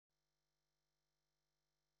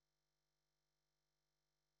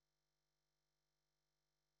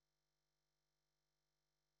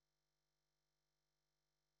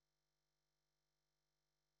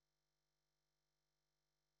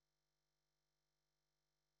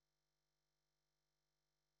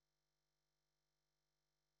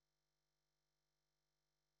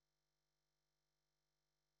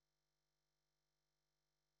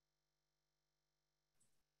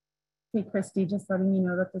Hey, Christy, just letting you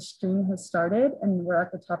know that the stream has started and we're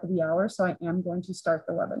at the top of the hour, so I am going to start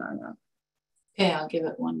the webinar now. Okay, I'll give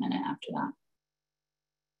it 1 minute after that.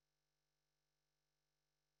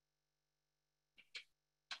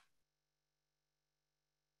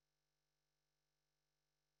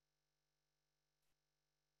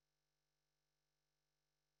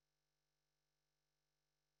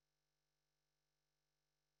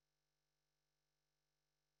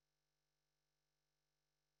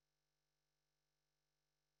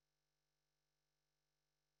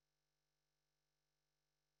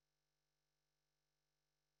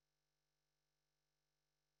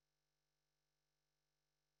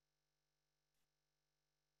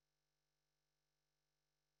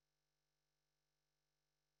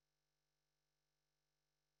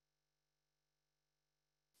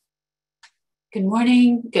 Good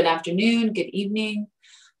morning, good afternoon, good evening.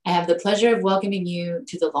 I have the pleasure of welcoming you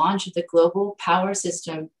to the launch of the Global Power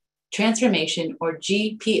System Transformation, or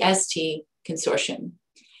G-PST Consortium.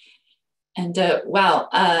 And wow,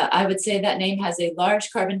 I would say that name has a large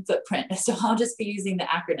carbon footprint, so I'll just be using the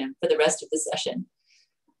acronym for the rest of the session.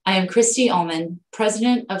 I am Christie Ulman,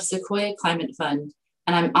 President of Sequoia Climate Fund,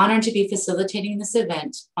 and I'm honored to be facilitating this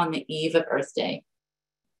event on the eve of Earth Day.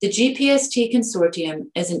 The G-PST Consortium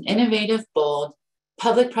is an innovative, bold,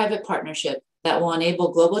 public-private partnership that will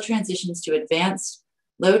enable global transitions to advanced,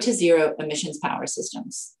 low to zero emissions power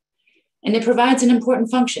systems. And it provides an important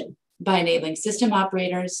function by enabling system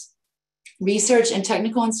operators, research and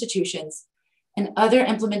technical institutions, and other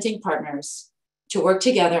implementing partners to work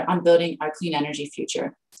together on building our clean energy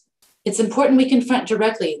future. It's important we confront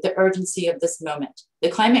directly the urgency of this moment. The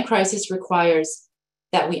climate crisis requires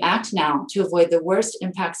that we act now to avoid the worst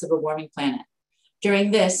impacts of a warming planet.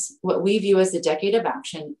 During this, what we view as the decade of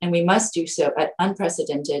action, and we must do so at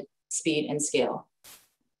unprecedented speed and scale.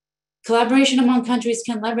 Collaboration among countries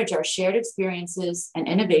can leverage our shared experiences and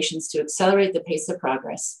innovations to accelerate the pace of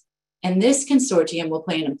progress. And this consortium will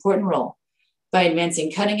play an important role by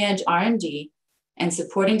advancing cutting-edge R&D and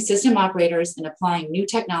supporting system operators in applying new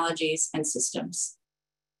technologies and systems.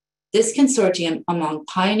 This consortium among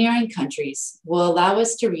pioneering countries will allow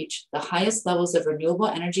us to reach the highest levels of renewable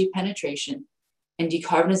energy penetration and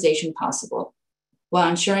decarbonization possible, while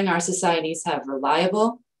ensuring our societies have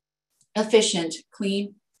reliable, efficient,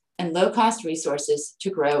 clean, and low-cost resources to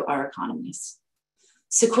grow our economies.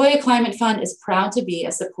 Sequoia Climate Fund is proud to be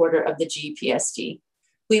a supporter of the G-PST.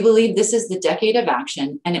 We believe this is the decade of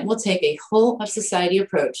action, and it will take a whole-of-society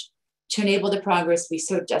approach to enable the progress we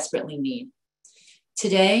so desperately need.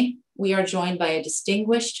 Today, we are joined by a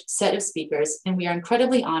distinguished set of speakers, and we are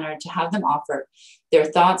incredibly honored to have them offer their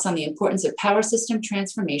thoughts on the importance of power system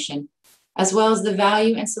transformation, as well as the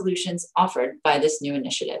value and solutions offered by this new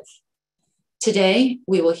initiative. Today,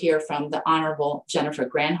 we will hear from the Honorable Jennifer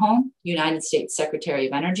Granholm, United States Secretary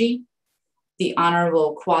of Energy, the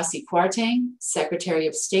Honorable Kwasi Kwarteng, Secretary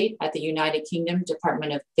of State at the United Kingdom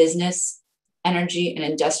Department of Business, Energy and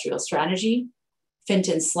Industrial Strategy,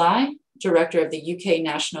 Fintan Sly, Director of the UK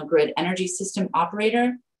National Grid Energy System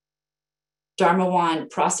Operator, Darmawan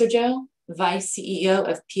Prasojo, Vice CEO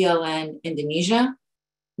of PLN Indonesia,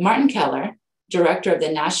 Martin Keller, Director of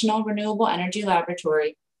the National Renewable Energy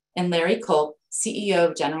Laboratory, and Larry Culp, CEO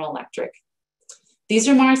of General Electric. These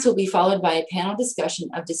remarks will be followed by a panel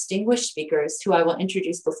discussion of distinguished speakers who I will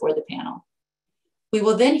introduce before the panel. We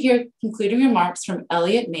will then hear concluding remarks from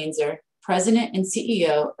Elliot Mainzer, President and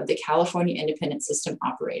CEO of the California Independent System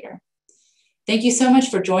Operator. Thank you so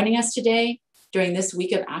much for joining us today during this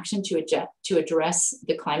week of action to address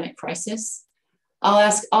the climate crisis. I'll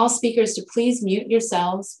ask all speakers to please mute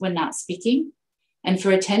yourselves when not speaking. And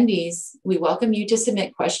for attendees, we welcome you to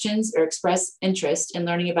submit questions or express interest in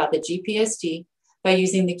learning about the G-PST by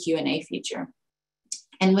using the Q&A feature.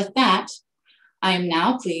 And with that, I am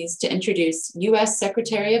now pleased to introduce U.S.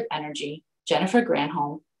 Secretary of Energy, Jennifer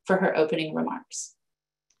Granholm, for her opening remarks.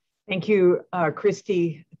 Thank you,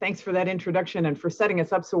 Christy. Thanks for that introduction and for setting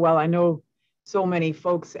us up so well. I know so many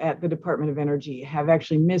folks at the Department of Energy have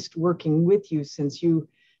actually missed working with you since you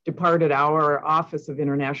departed our Office of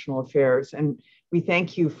International Affairs. And we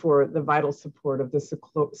thank you for the vital support of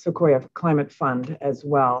the Sequoia Climate Fund as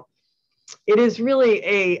well. It is really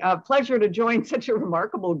a pleasure to join such a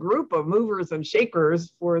remarkable group of movers and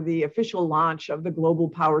shakers for the official launch of the Global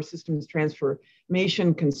Power Systems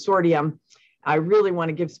Transformation Consortium. I really want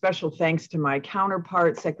to give special thanks to my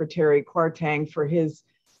counterpart, Secretary Kwarteng, for his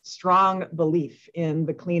strong belief in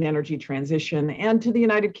the clean energy transition, and to the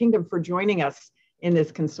United Kingdom for joining us in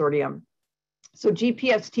this consortium. So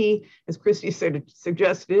G-PST, as Christy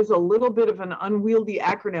suggested, is a little bit of an unwieldy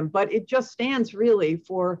acronym, but it just stands really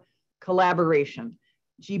for collaboration.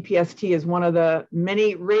 G-PST is one of the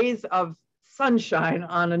many rays of sunshine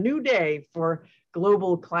on a new day for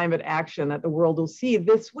global climate action that the world will see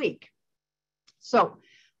this week. So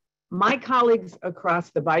my colleagues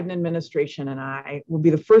across the Biden administration and I will be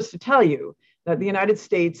the first to tell you that the United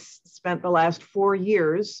States spent the last 4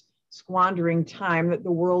 years squandering time that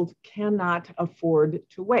the world cannot afford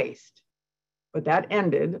to waste. But that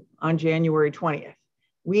ended on January 20th.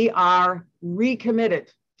 We are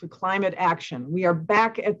recommitted to climate action. We are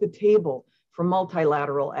back at the table for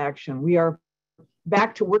multilateral action. We are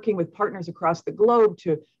back to working with partners across the globe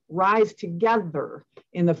to rise together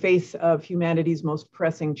in the face of humanity's most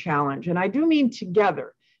pressing challenge. And I do mean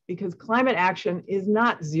together, because climate action is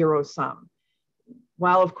not zero sum.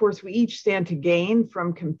 While, of course, we each stand to gain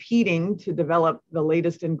from competing to develop the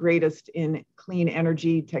latest and greatest in clean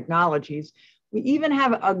energy technologies, we even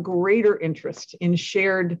have a greater interest in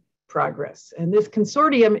shared progress. And this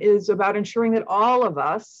consortium is about ensuring that all of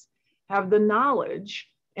us have the knowledge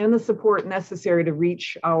and the support necessary to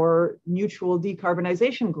reach our mutual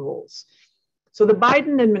decarbonization goals. So the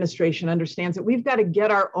Biden administration understands that we've got to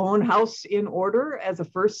get our own house in order as a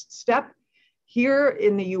first step. Here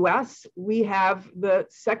in the US, we have the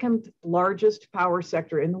second largest power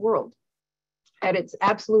sector in the world. At its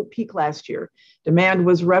absolute peak last year, demand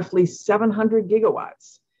was roughly 700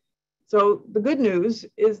 gigawatts. So the good news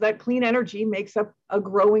is that clean energy makes up a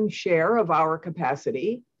growing share of our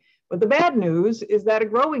capacity. But the bad news is that a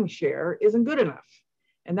growing share isn't good enough.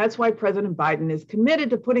 And that's why President Biden is committed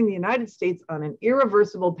to putting the United States on an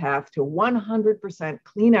irreversible path to 100%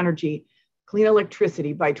 clean energy, clean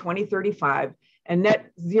electricity by 2035 and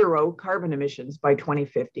net zero carbon emissions by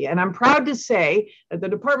 2050. And I'm proud to say that the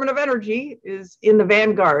Department of Energy is in the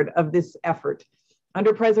vanguard of this effort.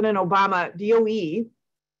 Under President Obama, DOE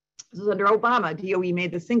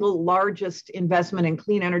made the single largest investment in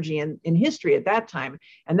clean energy in history at that time.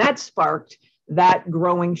 And that sparked that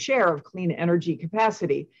growing share of clean energy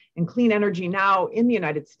capacity. And clean energy now in the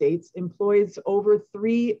United States employs over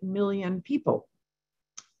 3 million people.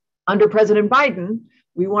 Under President Biden,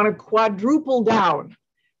 we want to quadruple down.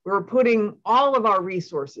 We're putting all of our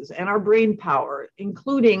resources and our brain power,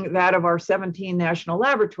 including that of our 17 national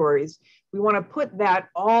laboratories, we want to put that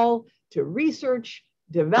all to research,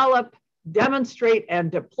 develop, demonstrate,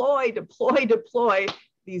 and deploy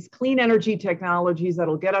these clean energy technologies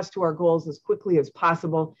that'll get us to our goals as quickly as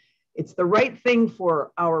possible. It's the right thing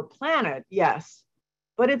for our planet, yes,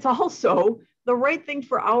 but it's also the right thing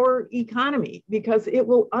for our economy because it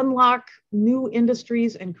will unlock new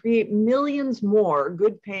industries and create millions more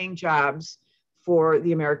good paying jobs for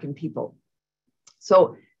the American people.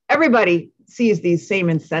 So everybody sees these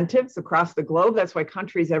same incentives across the globe. That's why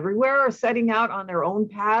countries everywhere are setting out on their own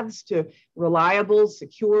paths to reliable,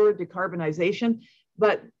 secure decarbonization.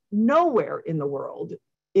 But nowhere in the world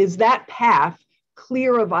is that path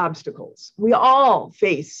clear of obstacles. We all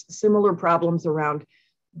face similar problems around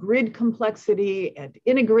grid complexity and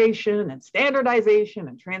integration and standardization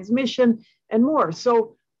and transmission and more.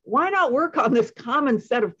 So why not work on this common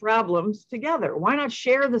set of problems together? Why not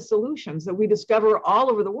share the solutions that we discover all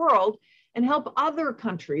over the world and help other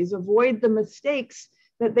countries avoid the mistakes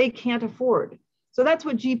that they can't afford? So that's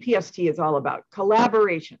what G-PST is all about,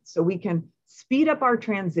 collaboration, so we can speed up our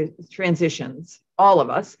transitions, all of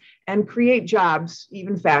us, and create jobs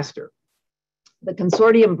even faster. The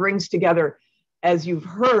consortium brings together, as you've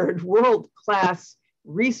heard, world-class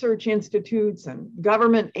research institutes and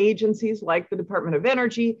government agencies like the Department of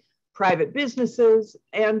Energy, private businesses,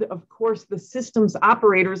 and of course, the systems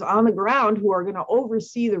operators on the ground who are going to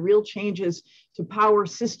oversee the real changes to power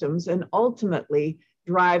systems and ultimately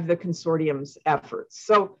drive the consortium's efforts.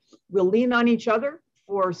 So we'll lean on each other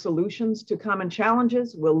for solutions to common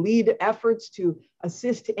challenges. We'll lead efforts to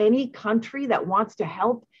assist any country that wants to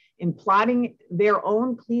help in plotting their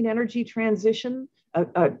own clean energy transition,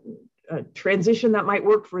 a transition that might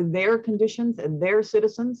work for their conditions and their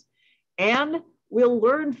citizens. And we'll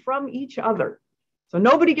learn from each other. So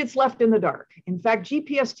nobody gets left in the dark. In fact,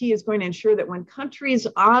 G-PST is going to ensure that when countries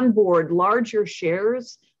onboard larger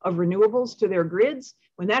shares of renewables to their grids,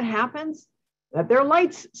 when that happens, that their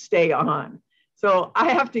lights stay on. So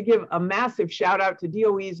I have to give a massive shout out to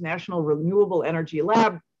DOE's National Renewable Energy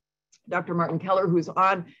Lab, Dr. Martin Keller, who's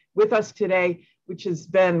on with us today, which has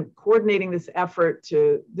been coordinating this effort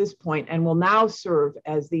to this point and will now serve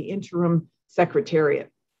as the interim secretariat.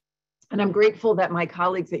 And I'm grateful that my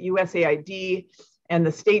colleagues at USAID and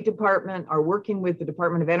the State Department are working with the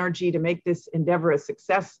Department of Energy to make this endeavor a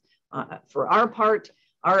success. For our part,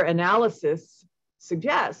 our analysis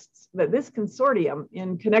suggests that this consortium,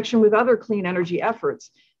 in connection with other clean energy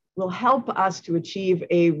efforts, will help us to achieve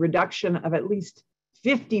a reduction of at least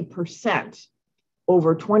 50%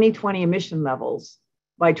 over 2020 emission levels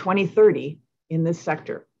by 2030 in this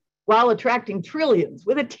sector, while attracting trillions,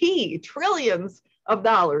 with a T, trillions of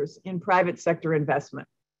dollars in private sector investment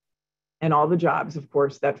and all the jobs, of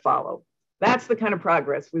course, that follow. That's the kind of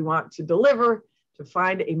progress we want to deliver to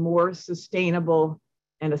find a more sustainable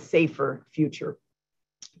and a safer future.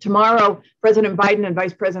 Tomorrow, President Biden and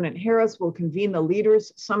Vice President Harris will convene the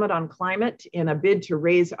Leaders Summit on Climate in a bid to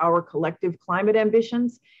raise our collective climate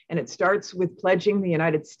ambitions. And it starts with pledging the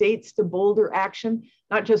United States to bolder action,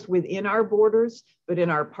 not just within our borders, but in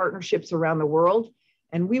our partnerships around the world.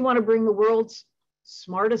 And we want to bring the world's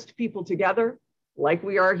smartest people together, like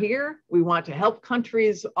we are here. We want to help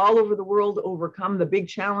countries all over the world overcome the big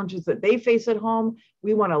challenges that they face at home.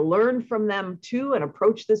 We want to learn from them too and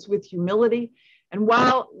approach this with humility. And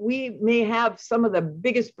while we may have some of the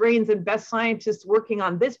biggest brains and best scientists working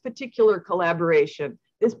on this particular collaboration,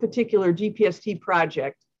 this particular G-PST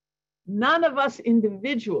project, none of us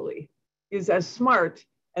individually is as smart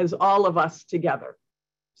as all of us together.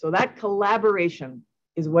 So that collaboration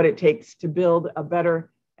is what it takes to build a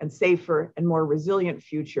better and safer and more resilient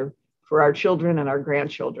future for our children and our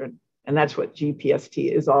grandchildren. And that's what G-PST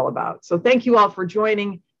is all about. So thank you all for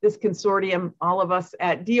joining this consortium. All of us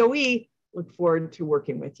at DOE look forward to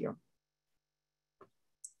working with you.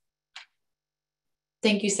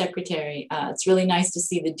 Thank you, Secretary. It's really nice to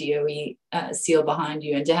see the DOE seal behind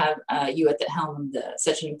you and to have you at the helm of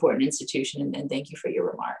such an important institution. And thank you for your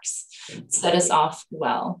remarks. Set us off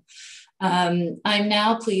well. I'm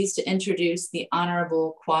now pleased to introduce the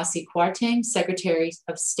Honorable Kwasi Kwarteng, Secretary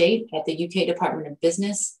of State at the UK Department of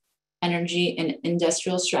Business, Energy and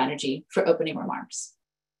Industrial Strategy, for opening remarks.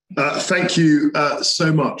 Thank you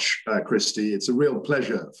so much, Christie. It's a real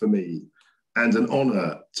pleasure for me and an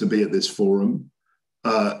honor to be at this forum.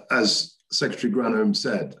 As Secretary Granholm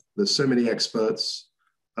said, there's so many experts,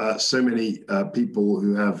 so many people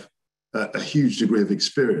who have a huge degree of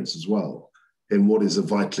experience as well in what is a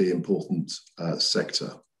vitally important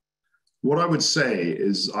sector. What I would say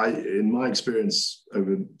is, in my experience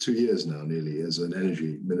over 2 years now, nearly, as an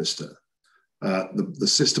energy minister, the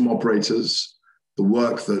system operators, the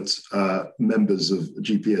work that members of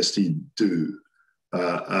G-PST do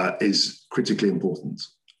is critically important.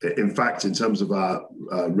 In fact, in terms of our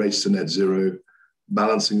race to net zero,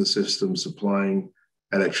 balancing the system, supplying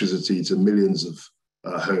electricity to millions of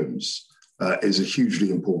homes is a hugely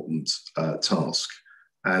important task.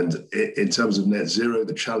 And in terms of net zero,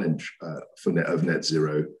 the challenge of net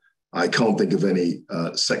zero, I can't think of any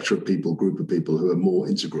sector of people, group of people who are more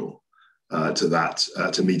integral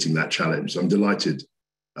to meeting that challenge. So I'm delighted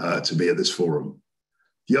to be at this forum.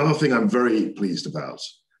 The other thing I'm very pleased about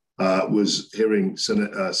was hearing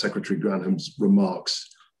Secretary Granholm's remarks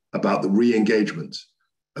about the re-engagement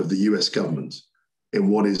of the US government in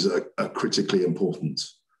what is a critically important,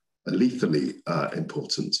 a lethally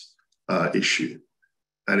important issue.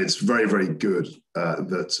 And it's very, very good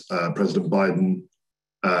that President Biden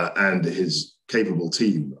and his capable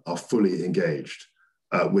team are fully engaged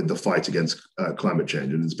with the fight against climate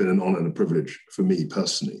change. And it's been an honor and a privilege for me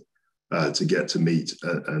personally to get to meet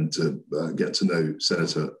and to get to know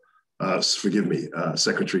Secretary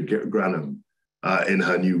Granholm in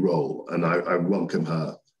her new role. And I welcome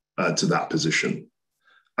her to that position.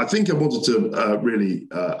 I think I wanted to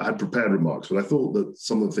I had prepared remarks, but I thought that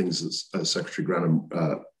some of the things that Secretary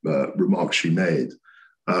Granholm remarks she made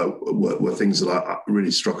were things that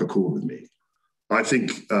really struck a chord with me. I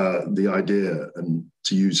think the idea, and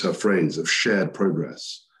to use her phrase, of shared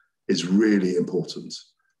progress is really important.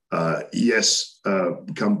 Yes,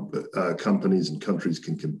 companies and countries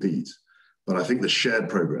can compete, but I think the shared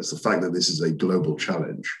progress, the fact that this is a global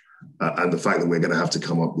challenge, and the fact that we're going to have to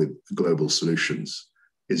come up with global solutions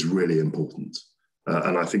is really important.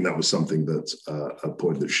 And I think that was something that, a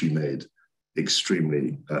point that she made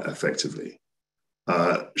extremely effectively.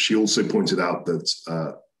 She also pointed out that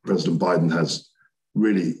President Biden has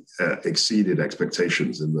really exceeded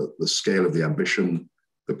expectations in the scale of the ambition,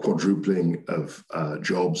 the quadrupling of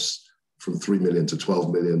jobs from 3 million to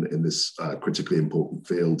 12 million in this critically important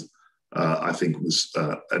field, I think was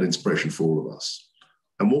an inspiration for all of us.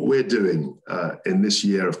 And what we're doing in this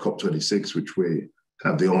year of COP26, which we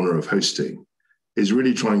have the honor of hosting, is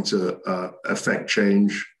really trying to affect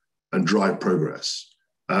change and drive progress.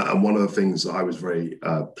 And one of the things that I was very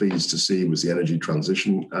pleased to see was the Energy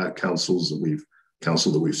Transition Councils that we've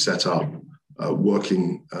set up,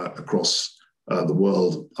 working across the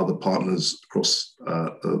world, other partners across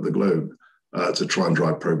the globe to try and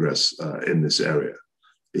drive progress in this area.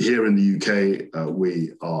 Here in the UK,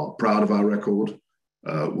 we are proud of our record.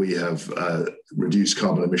 We have reduced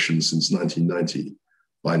carbon emissions since 1990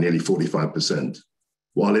 by nearly 45%,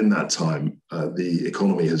 while in that time, the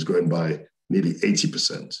economy has grown by nearly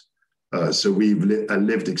 80%. So we've a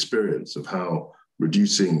lived experience of how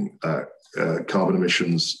reducing carbon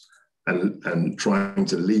emissions and trying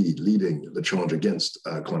to leading the charge against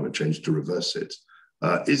climate change to reverse it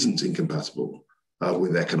isn't incompatible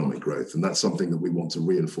with economic growth. And that's something that we want to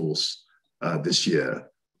reinforce this year,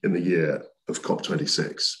 in the year of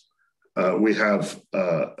COP26. We have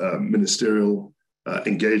ministerial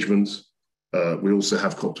engagement. We also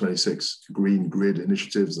have COP26 green grid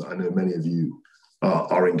initiatives that I know many of you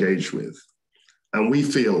are engaged with. And we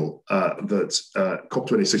feel that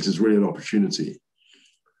COP26 is really an opportunity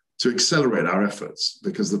to accelerate our efforts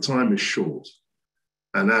because the time is short.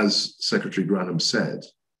 And as Secretary Granholm said,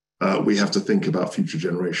 we have to think about future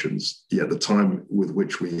generations, yet the time with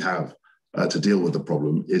which we have to deal with the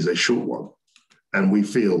problem is a short one. And we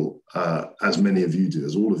feel, as many of you do,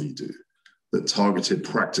 as all of you do, that targeted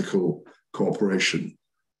practical cooperation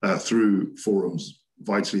through forums,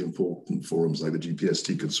 vitally important forums like the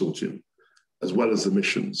G-PST Consortium, as well as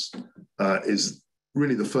emissions, is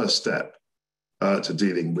really the first step to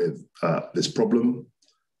dealing with this problem.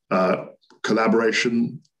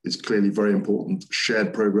 Collaboration is clearly very important.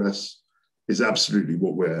 Shared progress is absolutely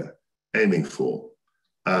what we're aiming for.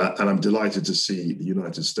 And I'm delighted to see the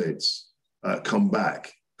United States come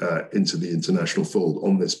back into the international fold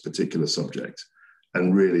on this particular subject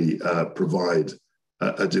and really provide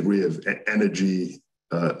a degree of energy,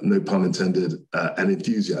 no pun intended, and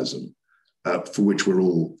enthusiasm for which we're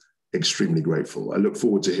all extremely grateful. I look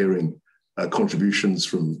forward to hearing contributions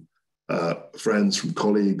from friends, from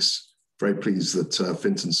colleagues. Very pleased that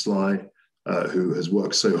Fintan Sly, who has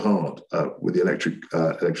worked so hard with the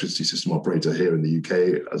electricity system operator here in the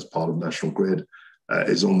UK as part of National Grid,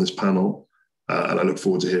 is on this panel. And I look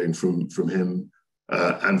forward to hearing from him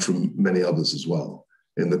and from many others as well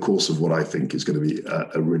in the course of what I think is going to be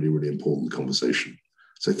a really, really important conversation.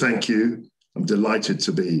 So thank you. I'm delighted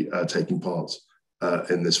to be taking part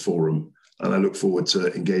in this forum. And I look forward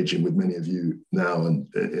to engaging with many of you now and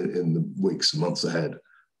in the weeks and months ahead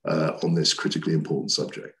on this critically important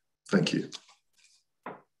subject. Thank you.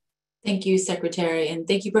 Thank you, Secretary, and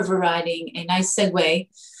thank you for providing a nice segue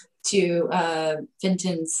to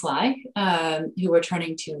Fintan Sly, who we're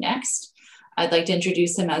turning to next. I'd like to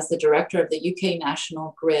introduce him as the Director of the UK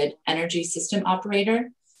National Grid Energy System Operator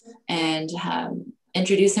and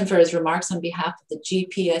introduce him for his remarks on behalf of the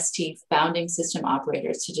G-PST founding system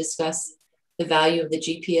operators to discuss the value of the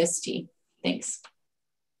G-PST. Thanks.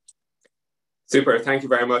 Super, thank you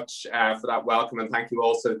very much for that welcome, and thank you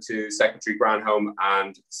also to Secretary Granholm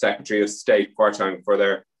and Secretary of State Kwarteng for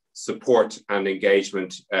their support and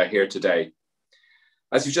engagement here today.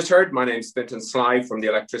 As you just heard, my name is Fintan Sly from the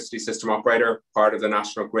Electricity System Operator, part of the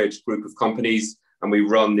National Grid group of companies, and we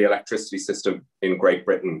run the electricity system in Great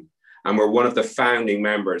Britain. And we're one of the founding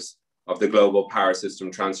members of the Global Power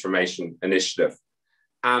System Transformation Initiative.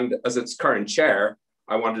 And as its current chair,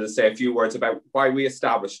 I wanted to say a few words about why we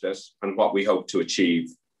established it and what we hope to achieve.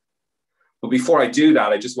 But before I do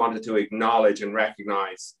that, I just wanted to acknowledge and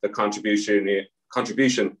recognize the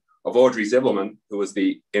contribution of Audrey Zibelman, who was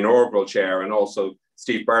the inaugural chair, and also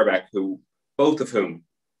Steve Burbeck, both of whom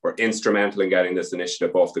were instrumental in getting this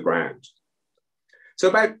initiative off the ground. So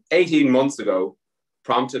about 18 months ago,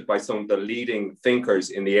 prompted by some of the leading thinkers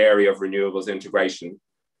in the area of renewables integration,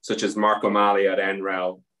 such as Mark O'Malley at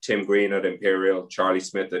NREL, Tim Green at Imperial, Charlie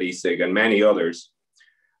Smith at ESIG, and many others,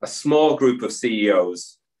 a small group of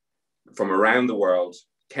CEOs from around the world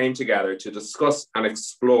came together to discuss and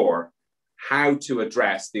explore how to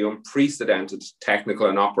address the unprecedented technical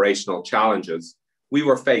and operational challenges we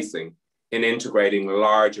were facing in integrating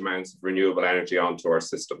large amounts of renewable energy onto our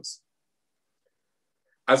systems.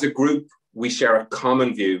 As a group, we share a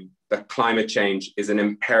common view that climate change is an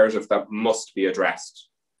imperative that must be addressed,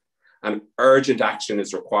 and urgent action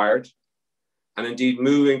is required. And indeed,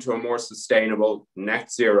 moving to a more sustainable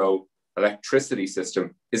net zero electricity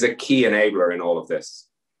system is a key enabler in all of this.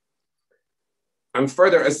 And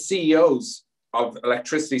further, as CEOs of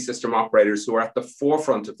electricity system operators who are at the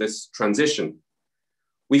forefront of this transition,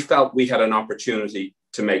 we felt we had an opportunity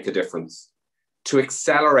to make a difference, to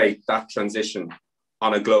accelerate that transition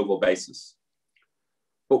on a global basis.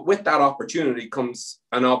 But with that opportunity comes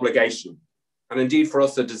an obligation, and indeed for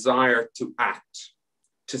us a desire to act,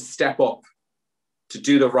 to step up, to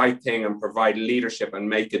do the right thing and provide leadership and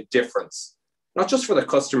make a difference, not just for the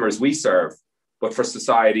customers we serve, but for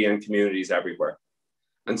society and communities everywhere.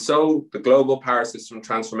 And so the Global Power System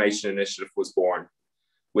Transformation Initiative was born,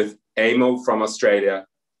 with AMO from Australia,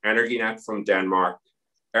 EnergyNet from Denmark,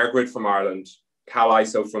 EirGrid from Ireland,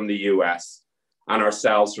 CalISO from the US, and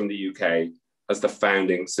ourselves from the UK as the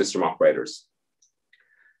founding system operators.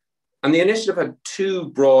 And the initiative had two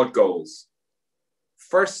broad goals.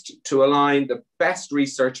 First, to align the best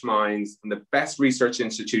research minds and the best research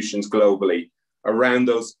institutions globally around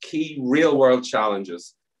those key real-world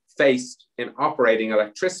challenges faced in operating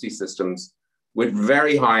electricity systems with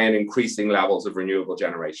very high and increasing levels of renewable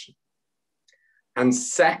generation. And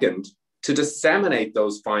second, to disseminate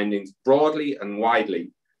those findings broadly and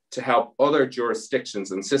widely to help other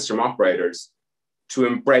jurisdictions and system operators to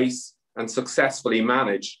embrace and successfully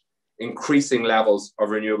manage increasing levels of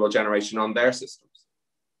renewable generation on their systems.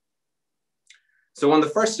 So on the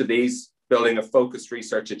first of these, building a focused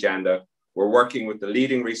research agenda, we're working with the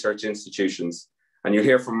leading research institutions, and you'll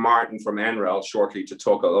hear from Martin from NREL shortly to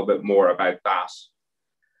talk a little bit more about that,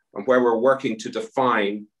 and where we're working to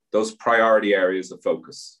define those priority areas of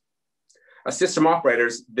focus. As system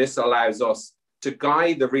operators, this allows us to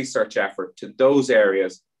guide the research effort to those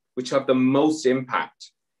areas which have the most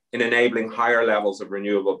impact in enabling higher levels of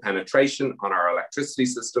renewable penetration on our electricity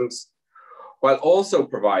systems, while also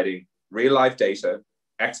providing real-life data,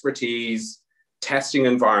 expertise, testing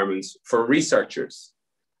environments for researchers,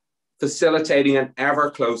 facilitating an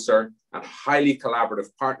ever closer and highly collaborative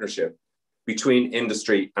partnership between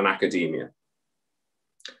industry and academia.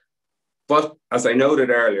 But as I noted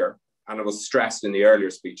earlier, and it was stressed in the earlier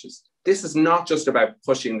speeches, this is not just about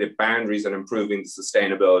pushing the boundaries and improving the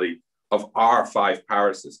sustainability of our 5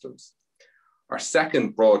 power systems. Our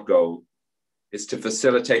second broad goal is to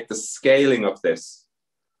facilitate the scaling of this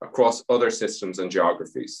across other systems and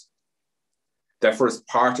geographies. Therefore, as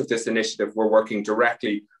part of this initiative, we're working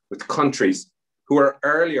directly with countries who are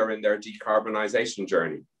earlier in their decarbonisation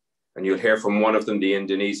journey. And you'll hear from one of them, the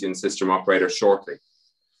Indonesian system operator, shortly.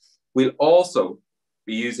 We'll also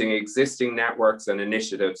be using existing networks and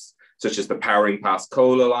initiatives such as the Powering Past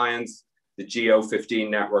Coal Alliance, the GEO15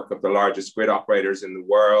 network of the largest grid operators in the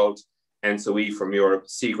world, ENSO-E from Europe,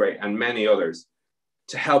 Seagray, and many others,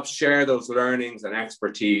 to help share those learnings and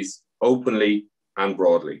expertise openly and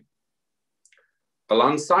broadly.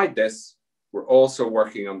 Alongside this, we're also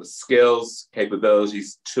working on the skills,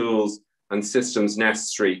 capabilities, tools, and systems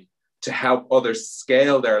necessary to help others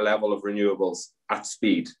scale their level of renewables at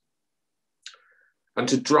speed. And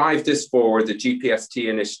to drive this forward, the G-PST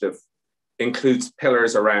initiative includes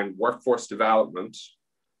pillars around workforce development,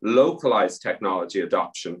 localized technology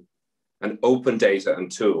adoption, and open data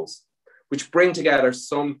and tools, which bring together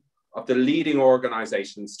some of the leading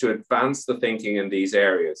organizations to advance the thinking in these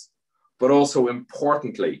areas, but also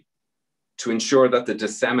importantly, to ensure that the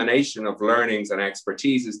dissemination of learnings and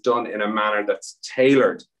expertise is done in a manner that's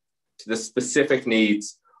tailored to the specific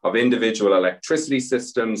needs of individual electricity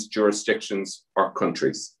systems, jurisdictions, or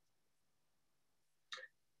countries.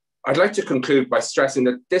 I'd like to conclude by stressing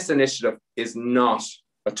that this initiative is not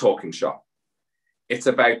a talking shop. It's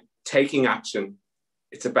about taking action.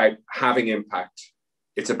 It's about having impact.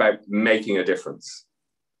 It's about making a difference.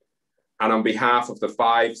 And on behalf of the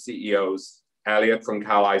 5 CEOs, Elliot from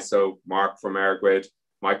CalISO, Mark from EirGrid,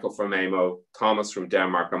 Michael from AMO, Thomas from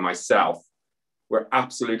Denmark, and myself, we're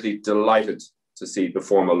absolutely delighted to see the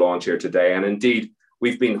formal launch here today. And indeed,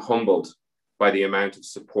 we've been humbled by the amount of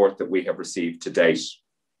support that we have received to date.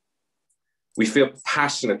 We feel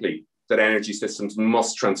passionately that energy systems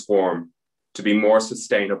must transform to be more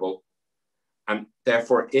sustainable, and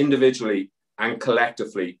therefore individually and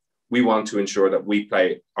collectively, we want to ensure that we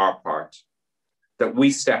play our part, that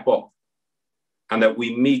we step up, and that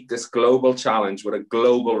we meet this global challenge with a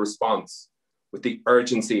global response, with the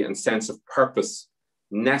urgency and sense of purpose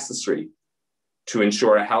necessary to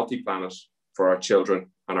ensure a healthy planet for our children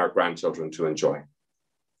and our grandchildren to enjoy.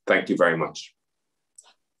 Thank you very much.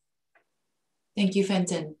 Thank you,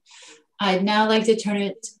 Fenton. I'd now like to turn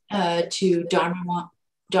it to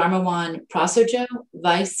Dharmawan Prasojo,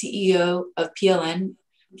 Vice CEO of PLN,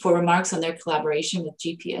 for remarks on their collaboration with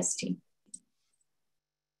G-PST.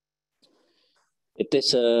 It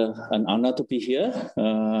is an honor to be here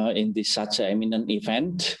in this such an eminent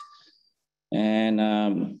event.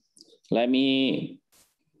 And let me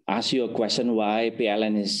ask you a question why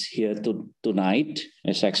PLN is here tonight.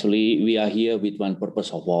 It's actually, we are here with one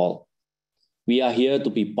purpose of all. We are here to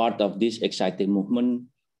be part of this exciting movement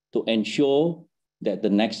to ensure that the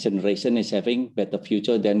next generation is having better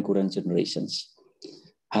future than current generations.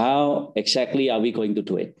 How exactly are we going to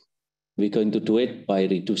do it? We're going to do it by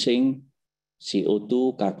reducing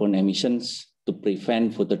CO2 carbon emissions to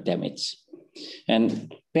prevent further damage.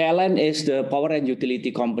 And PLN is the power and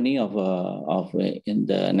utility company in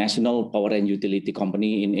the national power and utility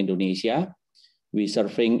company in Indonesia. We're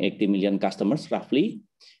serving 80 million customers roughly.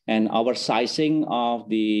 And our sizing of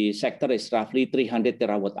the sector is roughly 300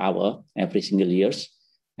 terawatt hour every single years.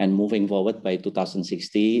 And moving forward by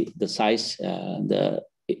 2060, the size, the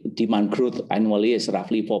demand growth annually is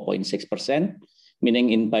roughly 4.6%,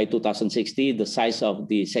 meaning by 2060, the size of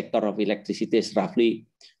the sector of electricity is roughly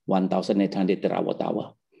 1,800 terawatt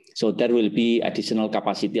hour. So there will be additional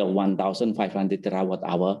capacity of 1,500 terawatt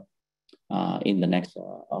hour in the next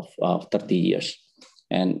of 30 years.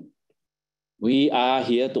 And we are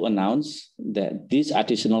here to announce that this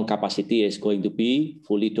additional capacity is going to be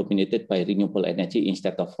fully dominated by renewable energy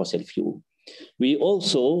instead of fossil fuel. We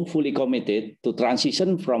also fully committed to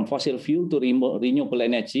transition from fossil fuel to renewable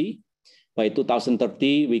energy. By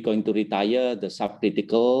 2030, we're going to retire the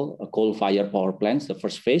subcritical coal-fired power plants, the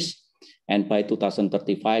first phase. And by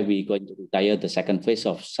 2035, we're going to retire the second phase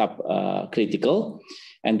of subcritical.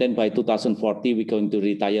 And then by 2040, we're going to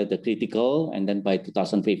retire the critical. And then by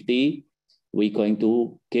 2050, we're going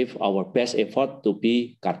to give our best effort to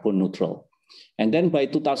be carbon neutral. And then by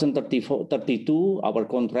 2032, our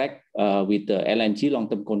contract with the LNG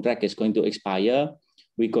long-term contract is going to expire.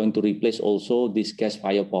 We're going to replace also these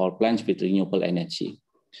gas-fired power plants with renewable energy.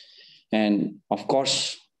 And of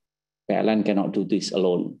course, PLN cannot do this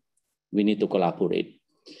alone. We need to collaborate.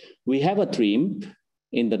 We have a dream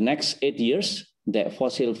in the next 8 years that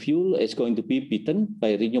fossil fuel is going to be beaten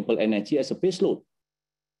by renewable energy as a baseload.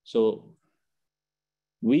 So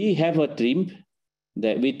we have a dream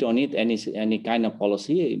that we don't need any kind of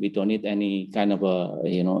policy. We don't need any kind of a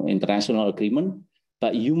international agreement,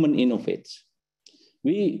 but human innovates.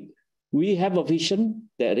 We have a vision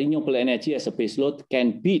that renewable energy as a baseload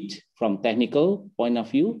can beat from technical point of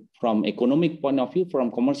view, from economic point of view,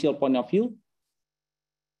 from commercial point of view,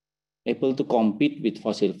 able to compete with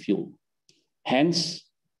fossil fuel. Hence,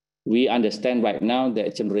 we understand right now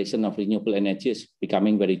that generation of renewable energy is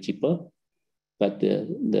becoming very cheaper, but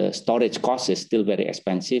the storage cost is still very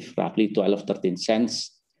expensive, roughly 12, 13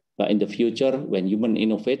 cents. But in the future, when human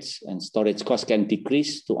innovates and storage cost can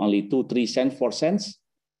decrease to only 2, 3 cents, 4 cents,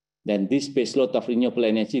 then this baseload of renewable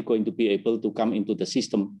energy is going to be able to come into the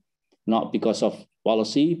system, not because of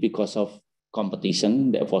policy, because of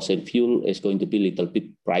competition, that fossil fuel is going to be a little bit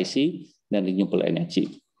pricey than renewable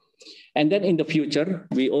energy. And then in the future,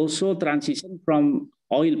 we also transition from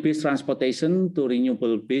oil-based transportation to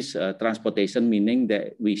renewable-based transportation, meaning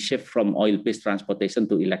that we shift from oil-based transportation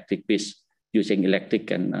to electric-based, using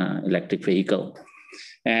electric and electric vehicle.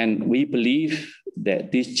 And we believe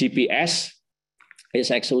that this GPS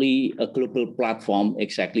is actually a global platform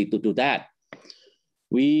exactly to do that.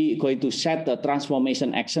 We're going to set the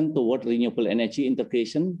transformation action toward renewable energy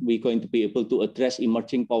integration. We're going to be able to address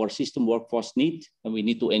emerging power system workforce need, and we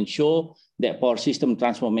need to ensure that power system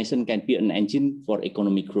transformation can be an engine for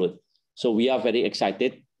economic growth. So we are very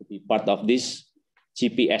excited to be part of this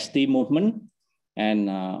G-PST movement, and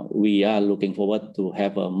we are looking forward to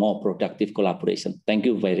have a more productive collaboration. Thank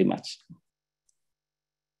you very much.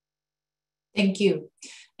 Thank you.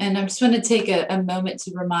 And I just want to take a moment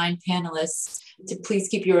to remind panelists to please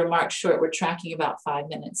keep your remarks short. We're tracking about 5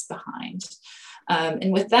 minutes behind.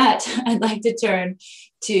 And with that, I'd like to turn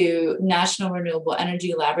to National Renewable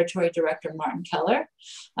Energy Laboratory Director Martin Keller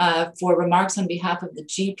for remarks on behalf of the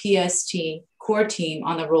G-PST core team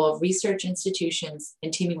on the role of research institutions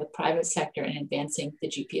in teaming with private sector in advancing the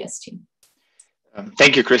G-PST.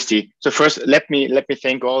 Thank you, Christie. So first, let me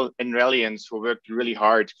thank all NRELians who worked really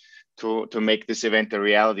hard to make this event a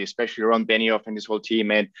reality, especially Ron Benioff and his whole team,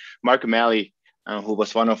 and Mark O'Malley, who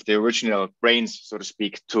was one of the original brains, so to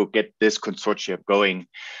speak, to get this consortium going.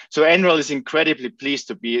 So NREL is incredibly pleased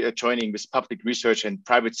to be joining with public research and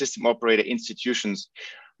private system operator institutions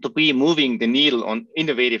to be moving the needle on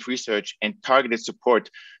innovative research and targeted support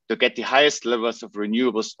to get the highest levels of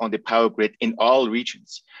renewables on the power grid in all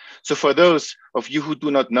regions. So for those of you who do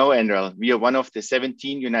not know NREL, we are one of the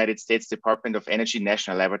 17 United States Department of Energy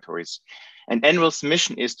national laboratories. And NREL's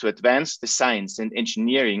mission is to advance the science and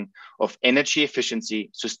engineering of energy efficiency,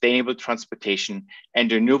 sustainable transportation,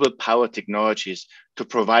 and renewable power technologies to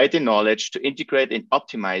provide the knowledge to integrate and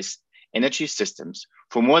optimize energy systems.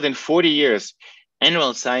 For more than 40 years,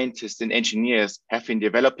 NREL scientists and engineers have been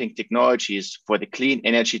developing technologies for the clean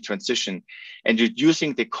energy transition and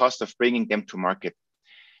reducing the cost of bringing them to market.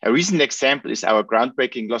 A recent example is our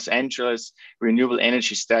groundbreaking Los Angeles renewable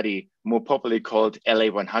energy study, more popularly called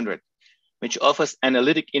LA 100, which offers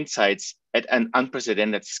analytic insights at an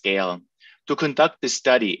unprecedented scale. To conduct this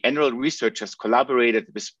study, NREL researchers collaborated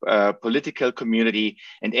with political community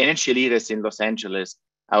and energy leaders in Los Angeles.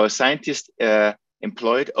 Our scientists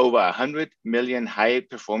employed over 100 million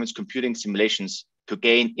high-performance computing simulations to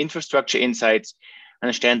gain infrastructure insights,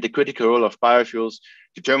 understand the critical role of biofuels,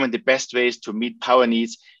 determine the best ways to meet power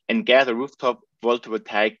needs, and gather rooftop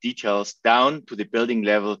photovoltaic details down to the building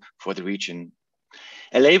level for the region.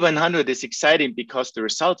 LA 100 is exciting because the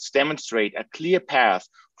results demonstrate a clear path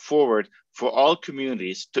forward for all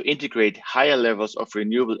communities to integrate higher levels of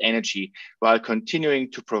renewable energy while continuing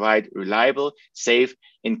to provide reliable, safe,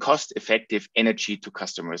 and cost-effective energy to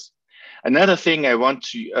customers. Another thing I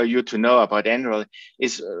want you to know about NREL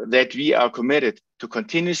is that we are committed to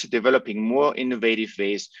continuously developing more innovative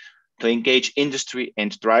ways to engage industry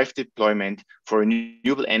and drive deployment for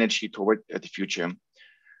renewable energy toward the future.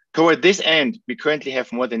 Toward this end, we currently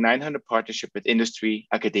have more than 900 partnerships with industry,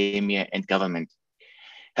 academia, and government.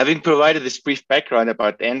 Having provided this brief background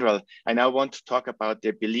about NREL, I now want to talk about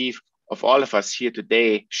the belief of all of us here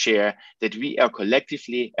today share that we are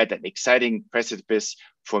collectively at an exciting precipice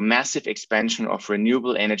for massive expansion of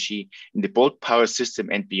renewable energy in the bulk power system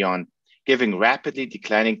and beyond, giving rapidly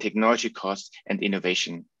declining technology costs and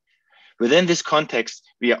innovation. Within this context,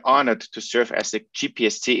 we are honored to serve as the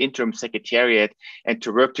G-PST Interim Secretariat and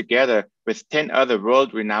to work together with 10 other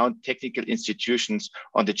world-renowned technical institutions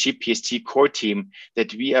on the G-PST core team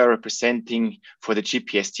that we are representing for the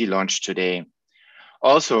G-PST launch today.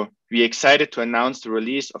 Also, we are excited to announce the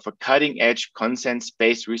release of a cutting-edge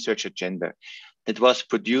consent-based research agenda that was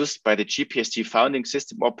produced by the G-PST founding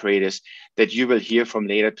system operators that you will hear from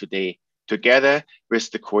later today, together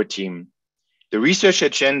with the core team. The research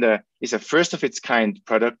agenda is a first of its kind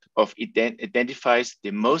product of identifies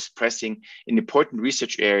the most pressing and important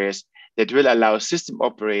research areas that will allow system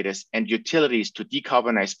operators and utilities to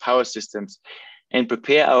decarbonize power systems and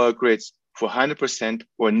prepare our grids for 100%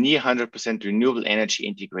 or near 100% renewable energy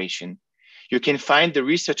integration. You can find the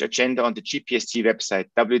research agenda on the G-PST website,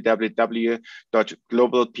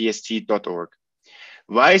 www.globalpst.org.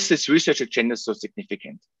 Why is this research agenda so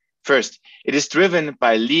significant? First, it is driven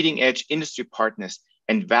by leading edge industry partners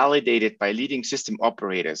and validated by leading system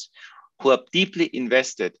operators who are deeply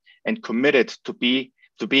invested and committed to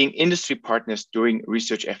being industry partners during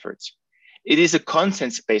research efforts. It is a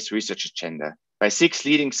consensus-based research agenda by 6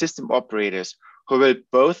 leading system operators who will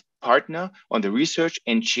both partner on the research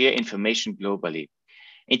and share information globally.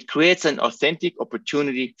 It creates an authentic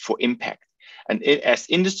opportunity for impact. And as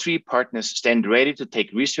industry partners stand ready to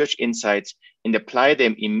take research insights and apply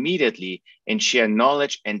them immediately and share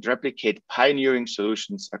knowledge and replicate pioneering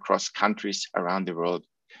solutions across countries around the world.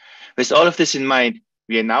 With all of this in mind,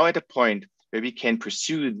 we are now at a point where we can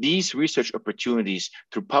pursue these research opportunities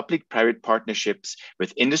through public-private partnerships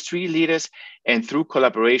with industry leaders and through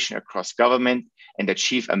collaboration across government and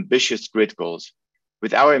achieve ambitious grid goals.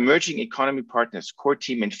 With our emerging economy partners, core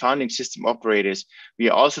team, and founding system operators, we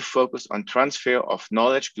are also focused on transfer of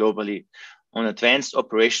knowledge globally on advanced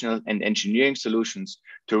operational and engineering solutions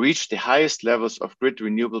to reach the highest levels of grid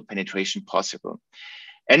renewable penetration possible.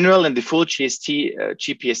 NREL and the full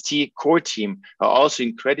G-PST core team are also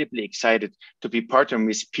incredibly excited to be partnering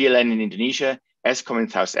with PLN in Indonesia, Eskom in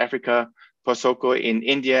South Africa, POSOCO in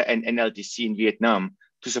India, and NLDC in Vietnam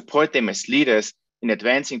to support them as leaders in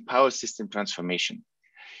advancing power system transformation.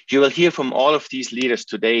 You will hear from all of these leaders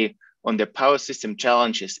today on their power system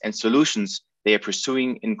challenges and solutions they are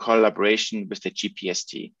pursuing in collaboration with the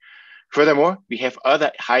G-PST. Furthermore, we have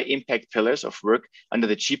other high impact pillars of work under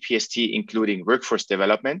the G-PST, including workforce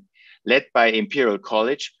development, led by Imperial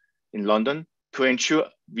College in London, to ensure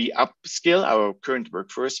we upskill our current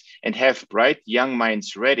workforce and have bright young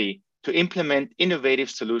minds ready to implement innovative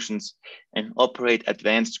solutions and operate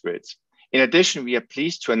advanced grids. In addition, we are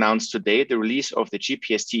pleased to announce today the release of the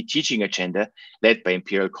G-PST teaching agenda led by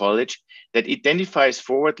Imperial College that identifies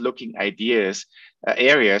forward-looking areas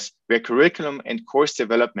where curriculum and course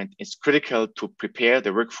development is critical to prepare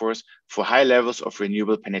the workforce for high levels of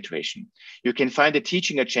renewable penetration. You can find the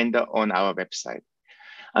teaching agenda on our website.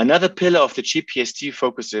 Another pillar of the G-PST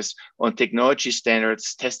focuses on technology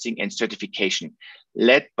standards, testing, and certification,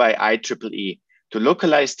 led by IEEE, to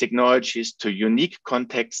localize technologies to unique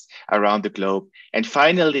contexts around the globe. And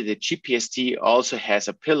finally, the G-PST also has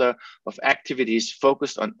a pillar of activities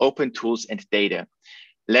focused on open tools and data,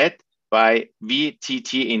 led by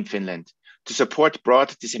VTT in Finland, to support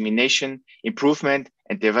broad dissemination, improvement,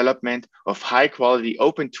 and development of high-quality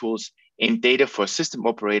open tools and data for system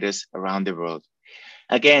operators around the world.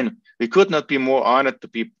 Again, we could not be more honored to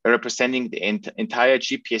be representing the entire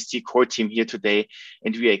G-PST core team here today,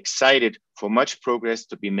 and we are excited for much progress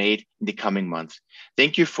to be made in the coming months.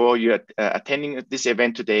 Thank you for your attending this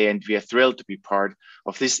event today, and we are thrilled to be part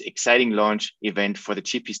of this exciting launch event for the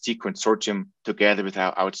G-PST Consortium together with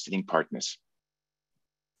our outstanding partners.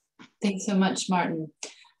 Thanks so much, Martin.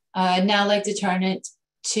 I'd now like to turn it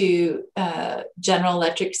to General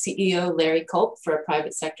Electric CEO Larry Culp for a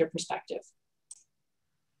private sector perspective.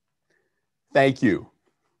 Thank you.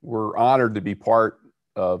 We're honored to be part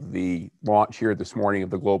of the launch here this morning of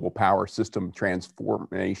the Global Power System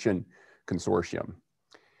Transformation Consortium.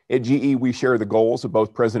 At GE, we share the goals of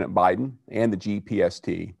both President Biden and the G-PST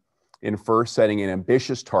in first setting an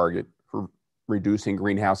ambitious target for reducing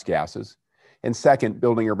greenhouse gases, and second,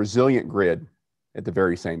 building a resilient grid at the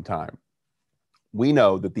very same time. We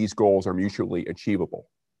know that these goals are mutually achievable.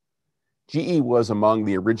 GE was among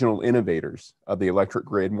the original innovators of the electric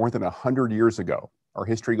grid more than 100 years ago. Our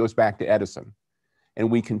history goes back to Edison,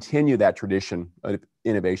 and we continue that tradition of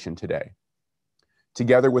innovation today.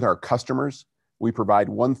 Together with our customers, we provide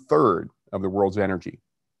 1/3 of the world's energy.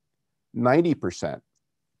 90%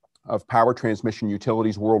 of power transmission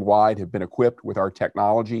utilities worldwide have been equipped with our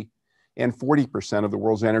technology, and 40% of the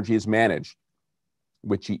world's energy is managed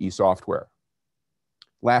with GE software.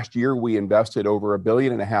 Last year, we invested over $1.5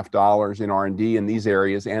 billion in R&D in these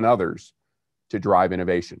areas and others to drive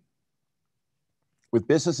innovation. With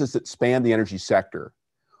businesses that span the energy sector,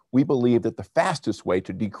 we believe that the fastest way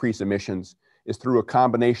to decrease emissions is through a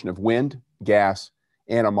combination of wind, gas,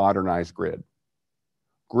 and a modernized grid.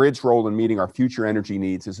 Grid's role in meeting our future energy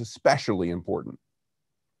needs is especially important.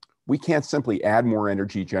 We can't simply add more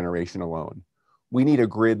energy generation alone. We need a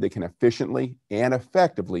grid that can efficiently and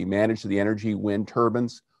effectively manage the energy wind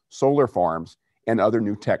turbines, solar farms, and other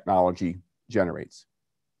new technology generates.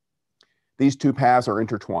 These two paths are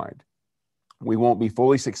intertwined. We won't be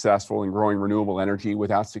fully successful in growing renewable energy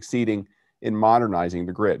without succeeding in modernizing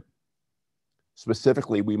the grid.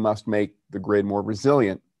 Specifically, we must make the grid more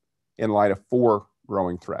resilient in light of 4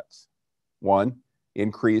 growing threats. 1,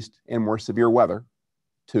 increased and more severe weather.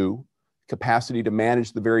 2, capacity to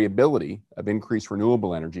manage the variability of increased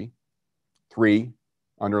renewable energy. 3,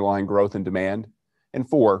 underlying growth in demand. And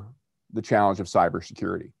 4, the challenge of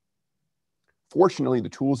cybersecurity. Fortunately, the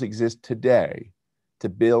tools exist today to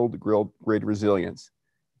build grid resilience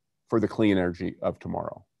for the clean energy of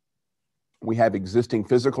tomorrow. We have existing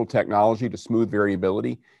physical technology to smooth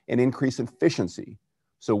variability and increase efficiency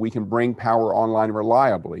so we can bring power online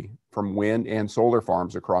reliably from wind and solar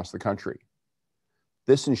farms across the country.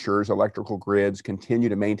 This ensures electrical grids continue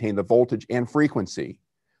to maintain the voltage and frequency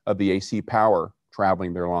of the AC power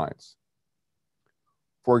traveling their lines.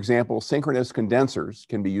 For example, synchronous condensers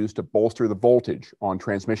can be used to bolster the voltage on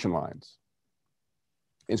transmission lines.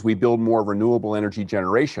 As we build more renewable energy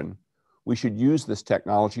generation, we should use this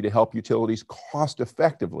technology to help utilities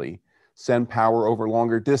cost-effectively send power over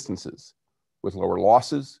longer distances with lower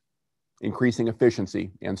losses, increasing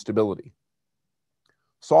efficiency and stability.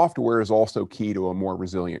 Software is also key to a more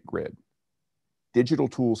resilient grid. Digital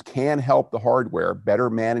tools can help the hardware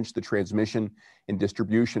better manage the transmission and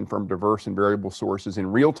distribution from diverse and variable sources in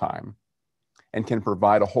real time and can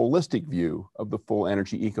provide a holistic view of the full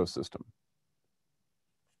energy ecosystem.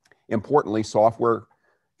 Importantly, software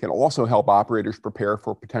can also help operators prepare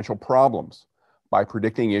for potential problems by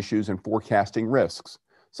predicting issues and forecasting risks,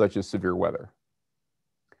 such as severe weather.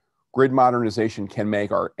 Grid modernization can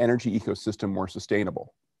make our energy ecosystem more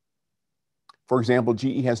sustainable. For example,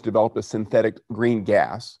 GE has developed a synthetic green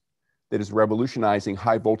gas that is revolutionizing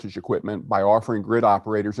high voltage equipment by offering grid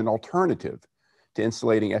operators an alternative to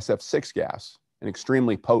insulating SF6 gas, an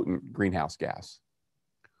extremely potent greenhouse gas.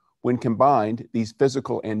 When combined, these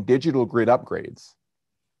physical and digital grid upgrades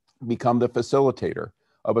become the facilitator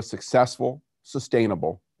of a successful,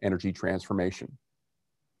 sustainable energy transformation.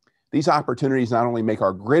 These opportunities not only make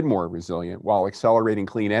our grid more resilient while accelerating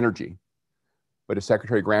clean energy, but as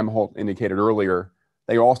Secretary Granholm indicated earlier,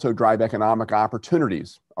 they also drive economic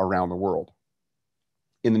opportunities around the world.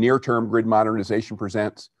 In the near term, grid modernization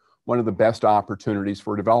presents one of the best opportunities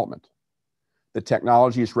for development. The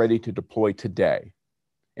technology is ready to deploy today,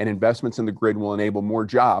 and investments in the grid will enable more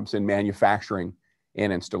jobs in manufacturing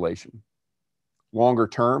and installation. Longer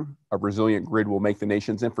term, a resilient grid will make the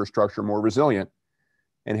nation's infrastructure more resilient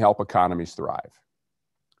and help economies thrive.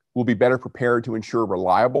 We'll be better prepared to ensure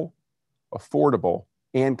reliable, affordable,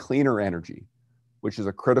 and cleaner energy, which is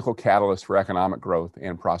a critical catalyst for economic growth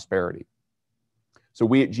and prosperity. So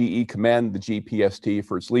we at GE commend the G-PST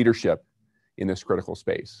for its leadership in this critical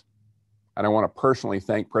space. And I want to personally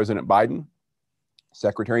thank President Biden,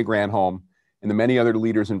 Secretary Granholm, and the many other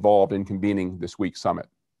leaders involved in convening this week's summit.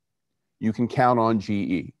 You can count on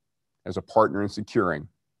GE as a partner in securing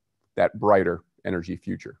that brighter energy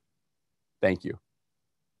future. Thank you.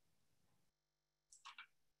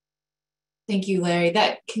 Thank you, Larry.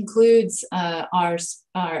 That concludes our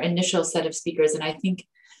initial set of speakers. And I think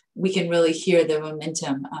we can really hear the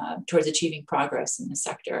momentum towards achieving progress in the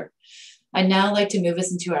sector. I'd now like to move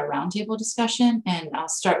us into our roundtable discussion, and I'll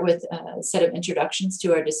start with a set of introductions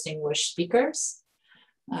to our distinguished speakers.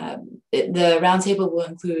 The roundtable will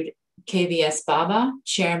include KVS Baba,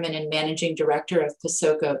 Chairman and Managing Director of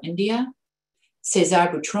PASOCO India, Cesar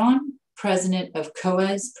Butron, President of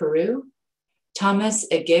COES Peru, Thomas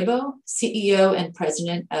Egebo, CEO and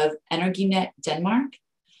President of Energinet Denmark,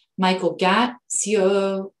 Michael Gatt,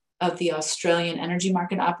 COO of the Australian Energy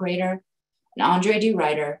Market Operator, and Andre de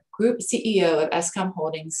Ruyter, Group CEO of Eskom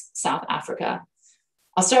Holdings, South Africa.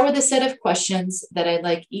 I'll start with a set of questions that I'd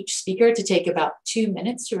like each speaker to take about 2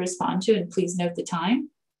 minutes to respond to, and please note the time.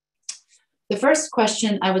 The first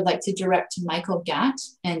question I would like to direct to Michael Gatt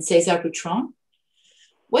and Cesar Butron.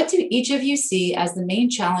 What do each of you see as the main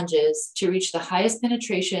challenges to reach the highest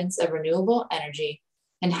penetrations of renewable energy,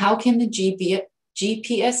 and how can the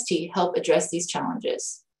G-PST help address these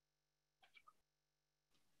challenges?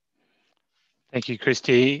 Thank you,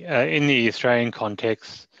 Christie. In the Australian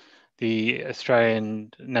context, the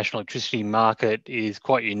Australian national electricity market is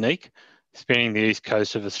quite unique, spanning the east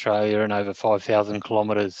coast of Australia and over 5,000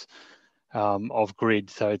 kilometres of grid.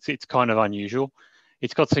 So it's kind of unusual.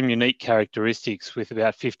 It's got some unique characteristics with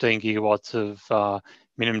about 15 gigawatts of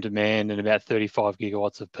minimum demand and about 35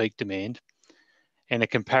 gigawatts of peak demand, and a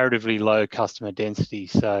comparatively low customer density.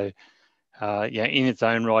 So yeah, in its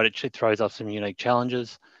own right, it throws up some unique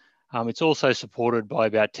challenges. It's also supported by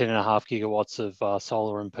about 10.5 gigawatts of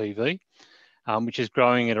solar and PV, which is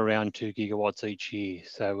growing at around 2 gigawatts each year.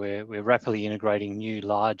 So we're rapidly integrating new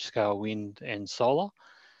large-scale wind and solar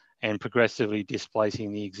and progressively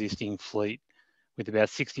displacing the existing fleet, with about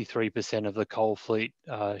 63% of the coal fleet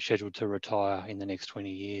scheduled to retire in the next 20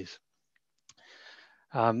 years.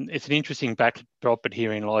 It's an interesting backdrop, but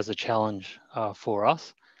herein lies a challenge for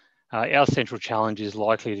us. Our central challenge is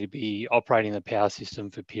likely to be operating the power system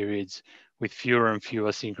for periods with fewer and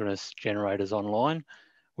fewer synchronous generators online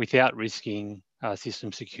without risking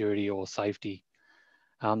system security or safety.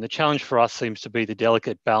 The challenge for us seems to be the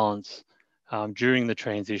delicate balance during the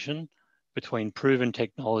transition between proven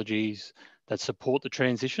technologies that support the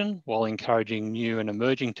transition while encouraging new and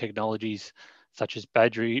emerging technologies such as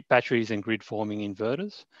batteries and grid forming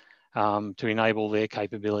inverters to enable their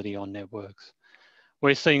capability on networks.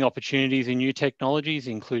 We're seeing opportunities in new technologies,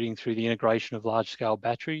 including through the integration of large-scale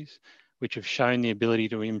batteries, which have shown the ability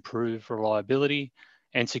to improve reliability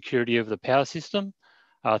and security of the power system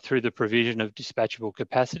through the provision of dispatchable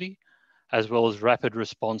capacity, as well as rapid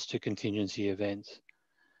response to contingency events.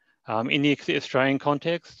 In the Australian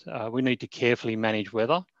context, we need to carefully manage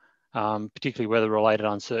weather, particularly weather-related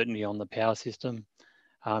uncertainty on the power system.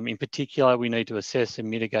 In particular, we need to assess and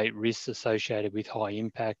mitigate risks associated with high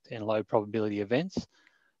impact and low probability events,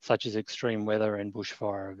 such as extreme weather and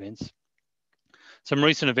bushfire events. Some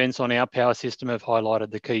recent events on our power system have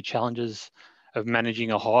highlighted the key challenges of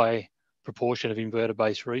managing a high proportion of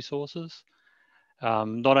inverter-based resources,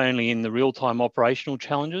 not only in the real-time operational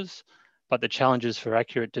challenges, but the challenges for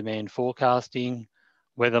accurate demand forecasting,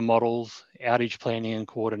 weather models, outage planning and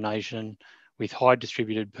coordination, with high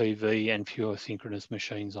distributed PV and fewer synchronous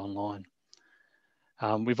machines online.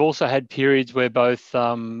 We've also had periods where both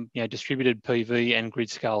distributed PV and grid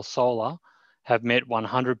scale solar have met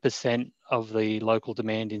 100% of the local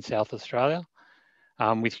demand in South Australia,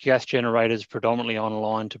 with gas generators predominantly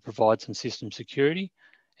online to provide some system security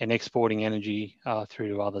and exporting energy through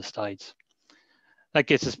to other states. That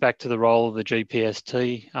gets us back to the role of the G-PST,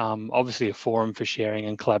 obviously a forum for sharing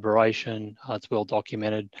and collaboration. It's well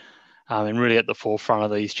documented and really at the forefront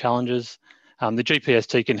of these challenges. The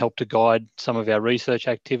G-PST can help to guide some of our research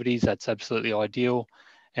activities. That's absolutely ideal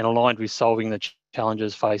and aligned with solving the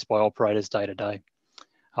challenges faced by operators day to day.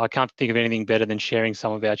 I can't think of anything better than sharing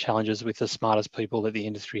some of our challenges with the smartest people that the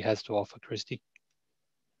industry has to offer, Christie.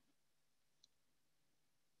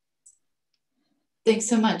 Thanks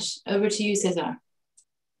so much. Over to you, Cesar.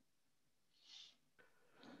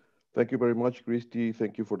 Thank you very much, Christie.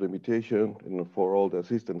 Thank you for the invitation and for all the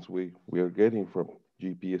assistance we are getting from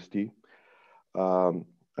G-PST.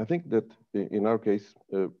 I think that in our case,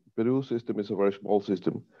 Peru's system is a very small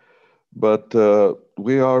system, but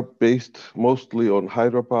we are based mostly on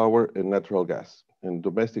hydropower and natural gas and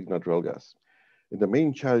domestic natural gas. And the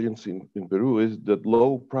main challenge in Peru is the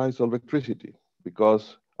low price of electricity,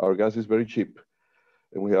 because our gas is very cheap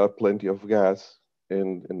and we have plenty of gas,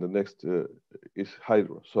 and the next is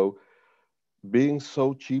hydro. So being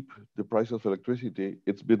so cheap, the price of electricity,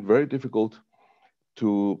 it's been very difficult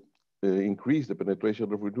to increase the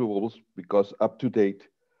penetration of renewables, because up to date,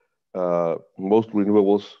 most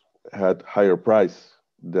renewables had higher price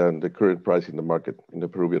than the current price in the market, in the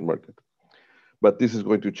Peruvian market. But this is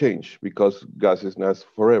going to change because gas is not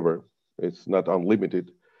forever. It's not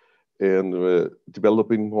unlimited. And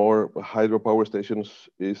developing more hydropower stations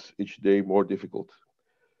is each day more difficult.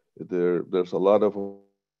 There's a lot of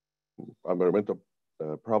environmental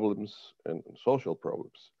problems and social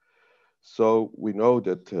problems. So we know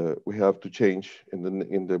that we have to change, and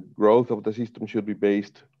the growth of the system should be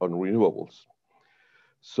based on renewables.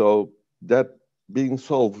 So that being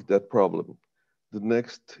solved, that problem, the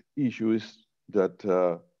next issue is that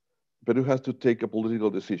Peru has to take a political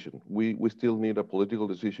decision. We still need a political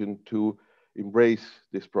decision to embrace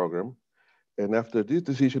this program. And after this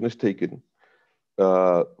decision is taken,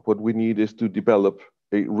 what we need is to develop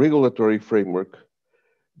a regulatory framework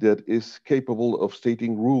that is capable of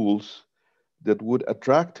stating rules that would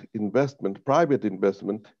attract investment, private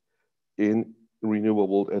investment in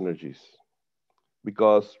renewable energies.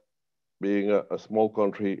 Because being a small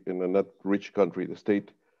country in a not rich country, the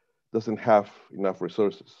state doesn't have enough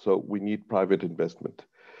resources. So we need private investment.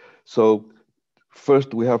 So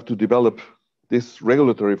first we have to develop this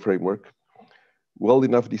regulatory framework, well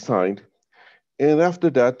enough designed. And after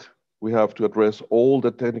that, we have to address all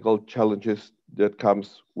the technical challenges that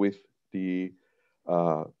comes with the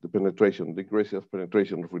penetration, the aggressive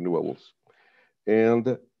penetration of renewables.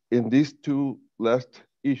 And in these two last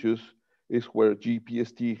issues is where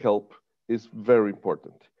G-PST help is very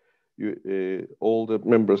important. All the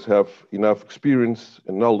members have enough experience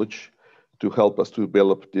and knowledge to help us to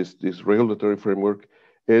develop this regulatory framework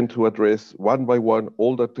and to address one by one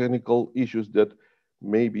all the technical issues that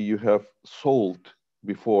maybe you have solved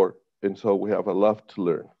before. And so we have a lot to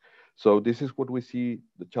learn. So this is what we see,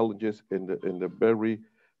 the challenges and the very,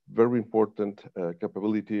 very important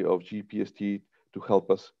capability of G-PST to help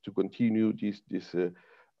us to continue this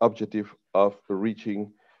objective of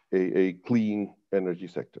reaching a clean energy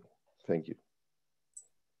sector. Thank you.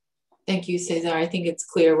 Thank you, Cesar. I think it's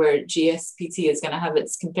clear where G-PST is going to have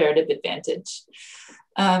its comparative advantage.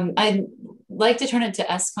 I'd like to turn it to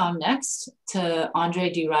ESCOM next, to Andre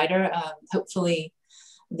de Ruyter. Hopefully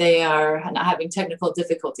they are not having technical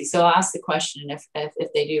difficulties. So I'll ask the question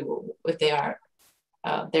if they do, if they are,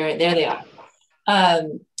 there they are.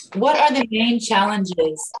 What are the main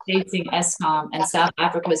challenges facing ESCOM and South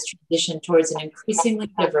Africa's transition towards an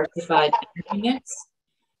increasingly diversified energy mix,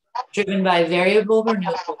 driven by variable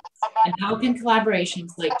renewables, and how can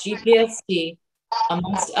collaborations like G-PST,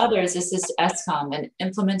 amongst others, assist ESCOM in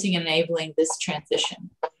implementing and enabling this transition?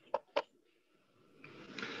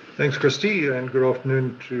 Thanks, Christie, and good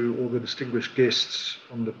afternoon to all the distinguished guests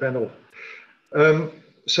on the panel.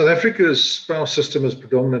 South Africa's power system is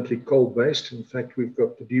predominantly coal-based. In fact, we've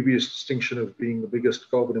got the dubious distinction of being the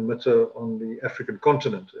biggest carbon emitter on the African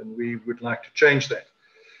continent, and we would like to change that.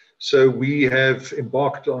 So we have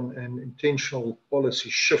embarked on an intentional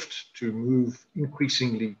policy shift to move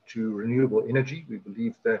increasingly to renewable energy. We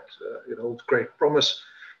believe that it holds great promise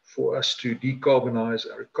for us to decarbonize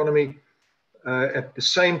our economy, at the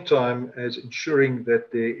same time as ensuring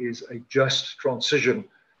that there is a just transition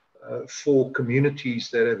for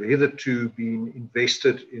communities that have hitherto been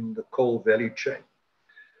invested in the coal value chain.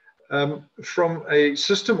 From a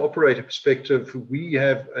system operator perspective, we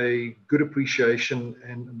have a good appreciation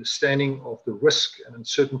and understanding of the risk and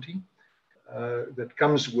uncertainty that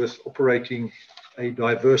comes with operating a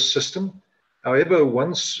diverse system. However,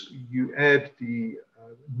 once you add the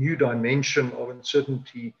new dimension of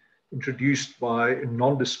uncertainty introduced by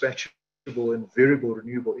non-dispatchable and variable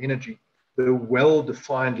renewable energy, the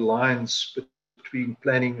well-defined lines between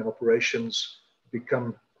planning and operations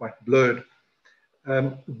become quite blurred.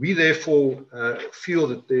 We therefore feel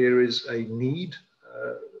that there is a need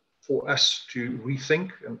for us to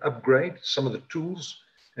rethink and upgrade some of the tools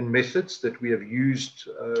and methods that we have used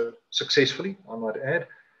successfully, I might add,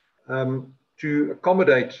 to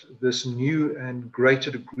accommodate this new and greater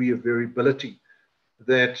degree of variability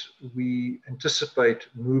that we anticipate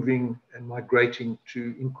moving and migrating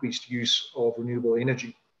to increased use of renewable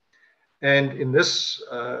energy. And in this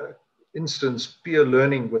instance, peer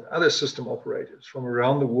learning with other system operators from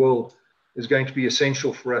around the world is going to be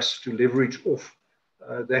essential for us to leverage off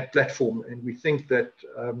that platform. And we think that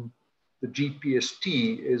the G-PST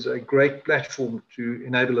is a great platform to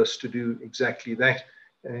enable us to do exactly that.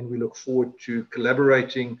 And we look forward to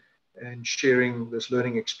collaborating and sharing this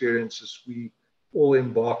learning experience as we all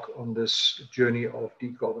embark on this journey of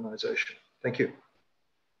decarbonization. Thank you.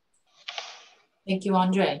 Thank you,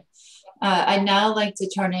 Andre. I'd now like to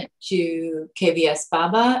turn it to KVS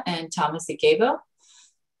Baba and Thomas Igebo.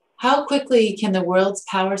 How quickly can the world's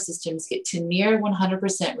power systems get to near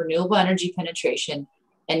 100% renewable energy penetration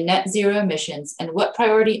and net zero emissions, and what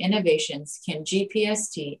priority innovations can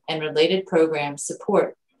G-PST and related programs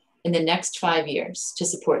support in the next 5 years to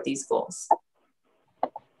support these goals?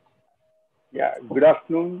 Yeah, good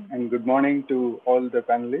afternoon and good morning to all the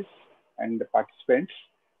panelists and the participants.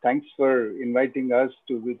 Thanks for inviting us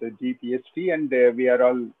to the G-PST, and we are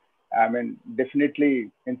all, definitely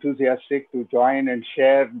enthusiastic to join and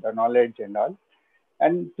share the knowledge and all.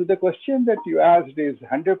 And to the question that you asked, is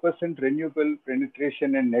 100% renewable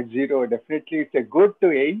penetration and net zero, definitely it's a good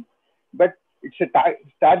to aim, but it's a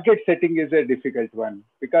target setting is a difficult one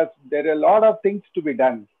because there are a lot of things to be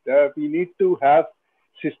done. We need to have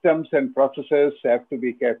systems and processes have to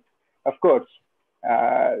be kept. Of course,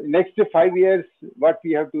 next 5 years, what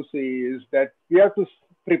we have to see is that we have to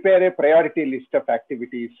prepare a priority list of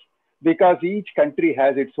activities because each country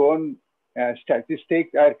has its own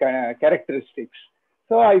statistics or characteristics.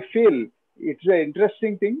 So I feel it's an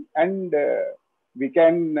interesting thing, and we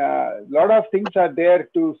can, lot of things are there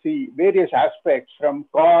to see various aspects from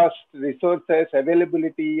cost, resources,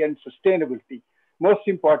 availability, and sustainability. Most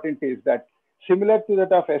important is that similar to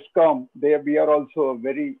that of ESCOM, we are also a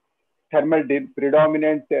very thermal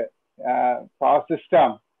predominant power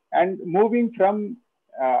system, and moving from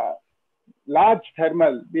large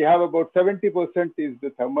thermal, we have about 70% is the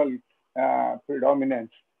thermal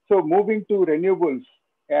predominance. So moving to renewables,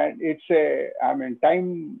 and it's a,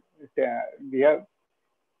 time we have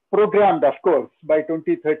programmed, of course, by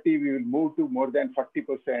 2030, we will move to more than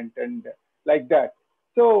 40% and like that.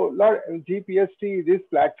 So G-PST, this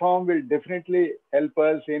platform will definitely help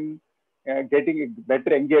us in getting a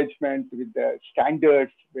better engagement with the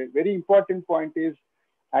standards. Very important point is,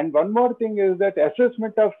 and one more thing is that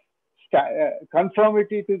assessment of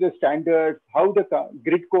conformity to the standards, how the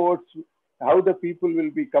grid codes, how the people will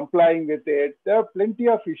be complying with it. There are plenty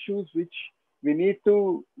of issues which we need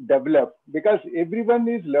to develop because everyone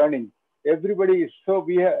is learning. Everybody is, so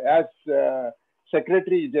we have, as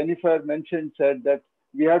Secretary Jennifer said that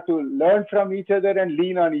we have to learn from each other and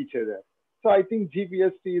lean on each other. So I think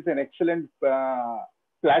G-PST is an excellent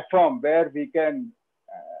platform where we can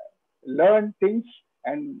learn things.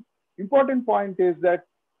 And important point is that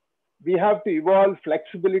we have to evolve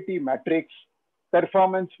flexibility metrics,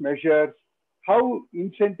 performance measures, how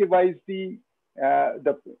incentivize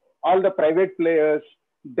all the private players,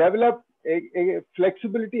 develop a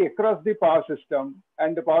flexibility across the power system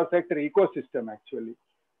and the power sector ecosystem actually.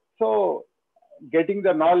 So getting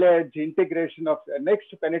the knowledge, integration of the next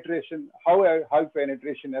penetration, how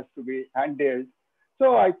penetration has to be handled.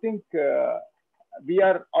 So I think we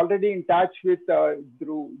are already in touch with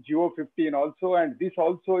through GO15 also, and this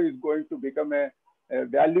also is going to become a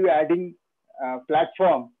value adding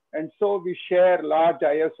platform. And so we share large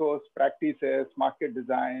ISOs, practices, market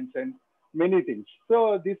designs, and many things.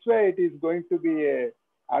 So this way it is going to be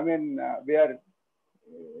we are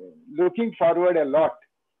looking forward a lot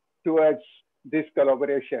towards this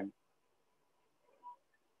collaboration.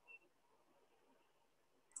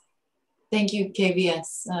 Thank you,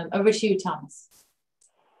 KVS. Over to you, Thomas.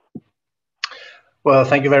 Well,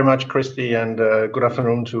 thank you very much, Christie, and good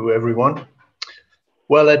afternoon to everyone.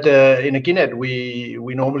 Well, in Aginet, we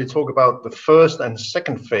normally talk about the first and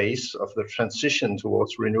second phase of the transition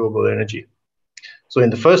towards renewable energy. So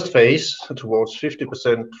in the first phase, towards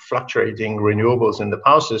 50% fluctuating renewables in the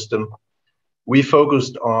power system, we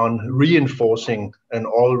focused on reinforcing an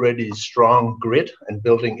already strong grid and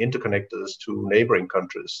building interconnectors to neighboring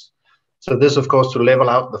countries. So this, of course, to level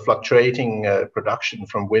out the fluctuating production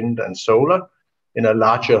from wind and solar in a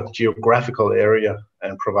larger geographical area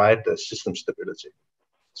and provide the system stability.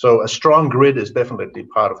 So a strong grid is definitely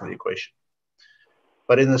part of the equation.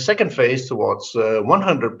 But in the second phase, towards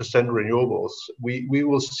 100% renewables, we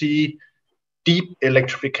will see deep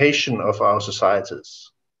electrification of our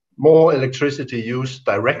societies. More electricity used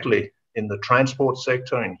directly in the transport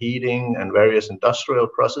sector, in heating and various industrial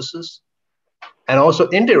processes, and also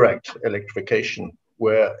indirect electrification,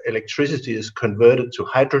 where electricity is converted to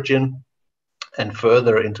hydrogen and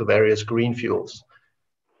further into various green fuels,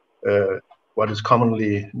 what is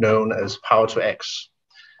commonly known as power to X.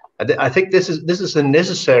 And I think this is a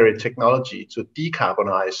necessary technology to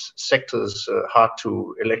decarbonize sectors hard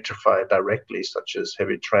to electrify directly, such as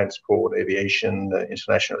heavy transport, aviation,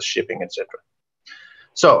 international shipping, etc.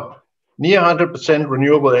 So near 100%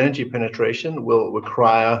 renewable energy penetration will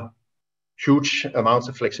require huge amounts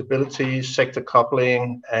of flexibility, sector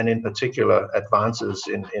coupling, and in particular advances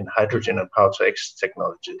in hydrogen and power to X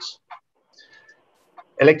technologies.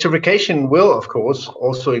 Electrification will, of course,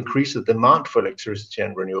 also increase the demand for electricity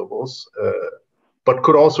and renewables, but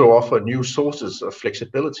could also offer new sources of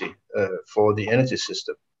flexibility for the energy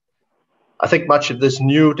system. I think much of this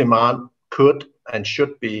new demand could and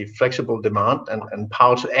should be flexible demand, and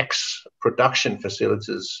power to X production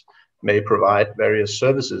facilities may provide various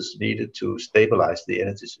services needed to stabilize the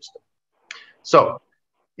energy system. So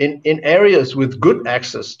in areas with good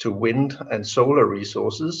access to wind and solar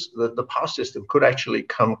resources, the power system could actually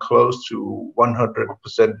come close to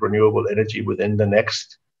 100% renewable energy within the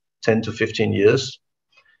next 10 to 15 years.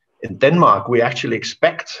 In Denmark, we actually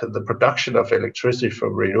expect the production of electricity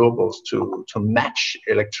from renewables to match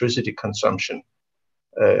electricity consumption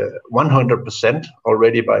 100%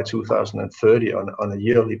 already by 2030 on a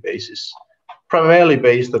yearly basis, primarily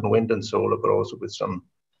based on wind and solar, but also with some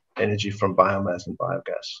energy from biomass and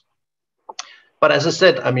biogas. But as I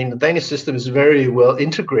said, I mean, the Danish system is very well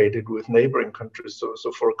integrated with neighboring countries.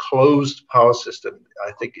 So for a closed power system,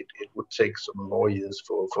 I think it would take some more years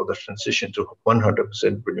for the transition to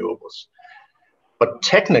 100% renewables. But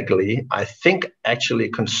technically, I think actually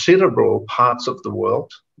considerable parts of the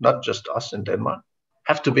world, not just us in Denmark,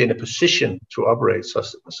 have to be in a position to operate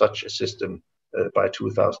such a system by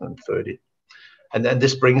 2030. And then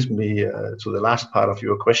this brings me to the last part of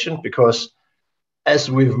your question, because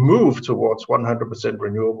as we've moved towards 100%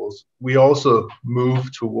 renewables, we also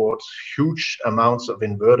move towards huge amounts of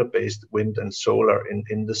inverter-based wind and solar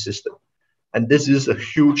in the system. And this is a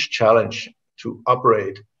huge challenge to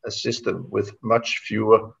operate a system with much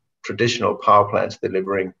fewer traditional power plants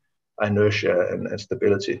delivering inertia and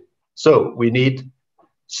stability. So we need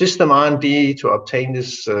system R&D to obtain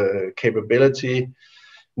this capability,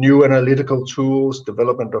 new analytical tools,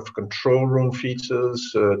 development of control room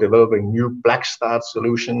features, developing new black start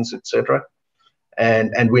solutions, etc.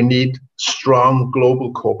 And we need strong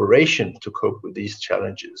global cooperation to cope with these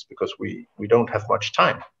challenges, because we don't have much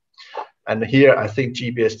time. And here I think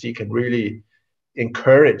G-PST can really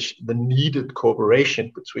encourage the needed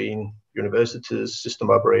cooperation between universities, system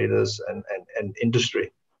operators, and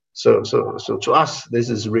industry. So to us, this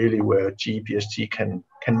is really where G-PST can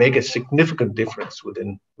make a significant difference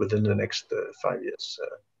within the next 5 years,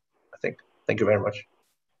 I think. Thank you very much.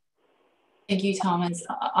 Thank you, Thomas.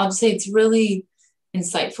 I'll just say it's really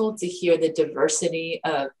insightful to hear the diversity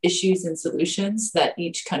of issues and solutions that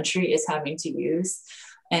each country is having to use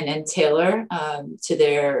and tailor to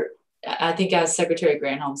their, I think as Secretary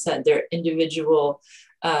Granholm said, their individual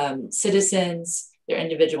citizens, their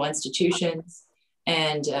individual institutions.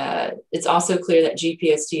 And it's also clear that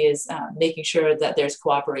G-PST is making sure that there's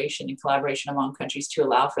cooperation and collaboration among countries to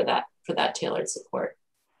allow for that tailored support.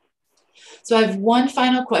 So I have one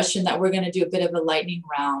final question that we're going to do a bit of a lightning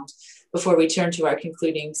round before we turn to our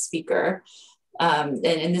concluding speaker.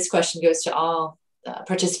 And this question goes to all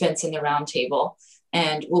participants in the roundtable.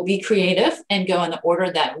 And we'll be creative and go in the order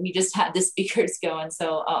that we just had the speakers go. And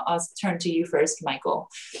so I'll turn to you first, Michael.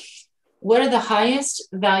 What are the highest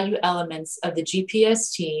value elements of the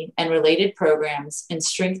G-PST and related programs in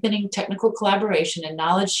strengthening technical collaboration and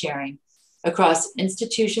knowledge sharing across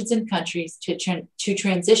institutions and countries to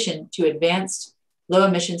transition to advanced low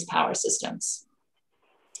emissions power systems?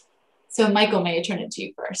 So Michael, may I turn it to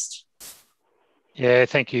you first? Yeah,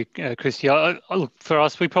 thank you, Christie. Look, for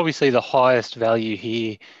us, we probably see the highest value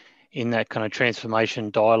here in that kind of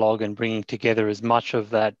transformation dialogue and bringing together as much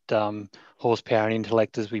of that horsepower and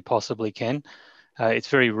intellect as we possibly can. It's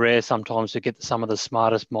very rare sometimes to get some of the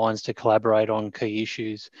smartest minds to collaborate on key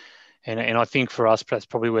issues. And I think for us, that's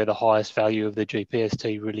probably where the highest value of the G-PST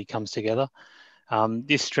really comes together.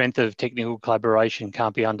 This strength of technical collaboration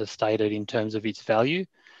can't be understated in terms of its value.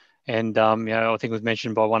 And I think it was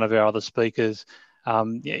mentioned by one of our other speakers,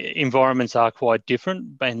 environments are quite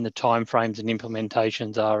different, and the timeframes and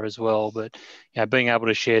implementations are as well. But being able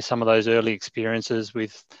to share some of those early experiences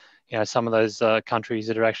with some of those countries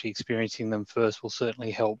that are actually experiencing them first will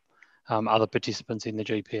certainly help other participants in the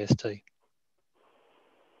G-PST.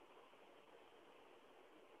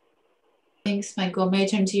 Thanks, Michael. May I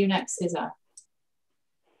turn to you next, Cesar?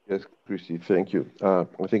 Yes, Christie, thank you.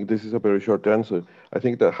 I think this is a very short answer. I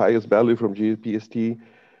think the highest value from G-PST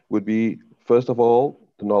would be, first of all,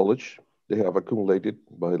 the knowledge they have accumulated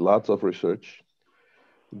by lots of research.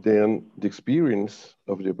 Then the experience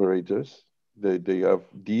of the operators. They have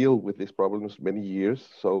dealt with these problems many years,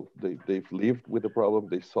 so they've lived with the problem,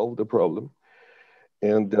 they solved the problem.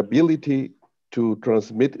 And the ability to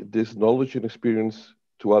transmit this knowledge and experience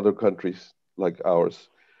to other countries like ours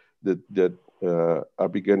that are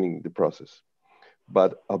beginning the process.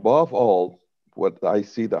 But above all, what I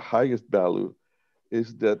see the highest value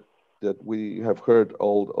is that we have heard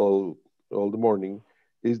all the morning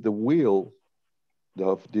is the will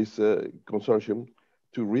of this consortium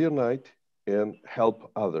to reunite and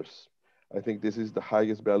help others. I think this is the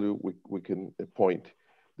highest value we can point,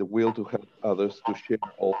 the will to help others to share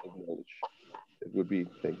all the knowledge. It would be,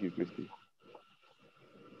 thank you, Christie.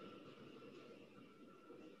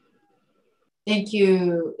 Thank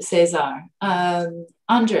you, Cesar.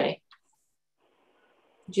 Andre,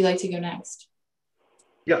 would you like to go next?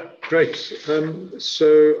 Yeah, great. So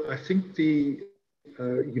I think the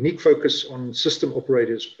unique focus on system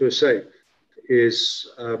operators per se is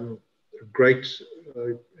a great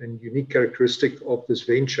and unique characteristic of this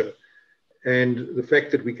venture. And the fact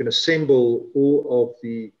that we can assemble all of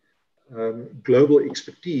the global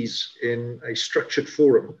expertise in a structured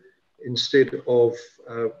forum instead of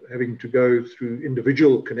having to go through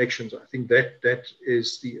individual connections, I think that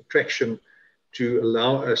is the attraction to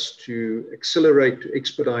allow us to accelerate, to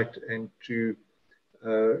expedite, and to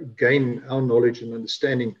gain our knowledge and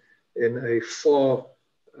understanding in a far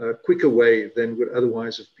quicker way than would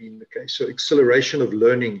otherwise have been the case. So acceleration of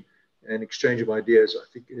learning and exchange of ideas, I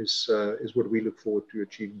think, is what we look forward to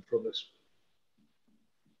achieving from this.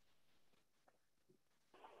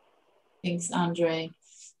 Thanks, Andre.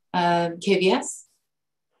 KVS?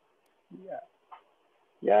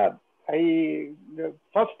 Yeah.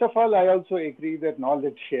 First of all, I also agree that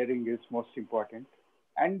knowledge sharing is most important.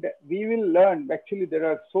 And we will learn, actually, there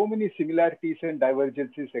are so many similarities and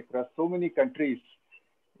divergences across so many countries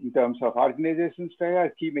in terms of organization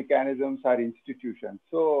structure, key mechanisms, or institutions.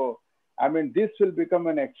 So, I mean, this will become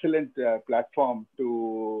an excellent platform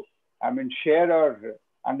to, I mean, share our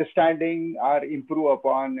understanding or improve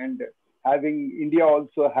upon. And having India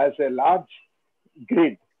also has a large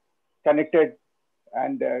grid connected,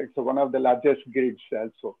 and it's one of the largest grids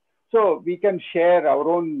also. So we can share our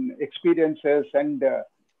own experiences and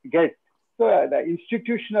get. So the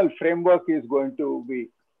institutional framework is going to be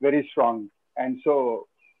very strong. And so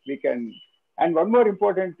we can, and one more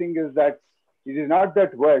important thing is that it is not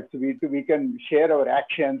that words, we can share our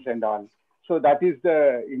actions and all. So that is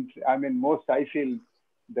the, I mean, most I feel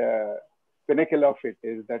the pinnacle of it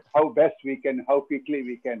is that how best we can, how quickly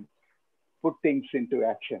we can put things into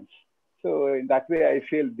actions. So in that way, I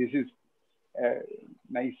feel this is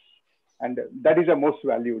nice. And that is the most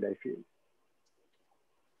valued, I feel.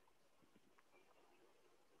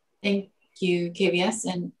 Thank you, KVS.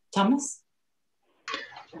 And Thomas?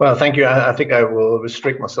 Well, thank you. I think I will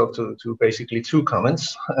restrict myself to basically two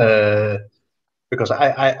comments, because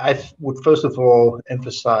I would first of all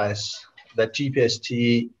emphasize that G-PST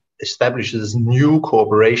establishes new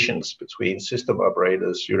cooperations between system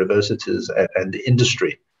operators, universities, and the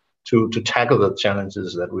industry to tackle the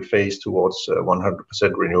challenges that we face towards 100%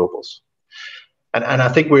 renewables. And I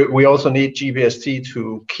think we also need G-PST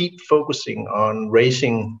to keep focusing on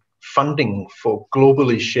raising funding for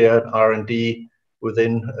globally shared R&D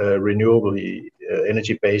within renewable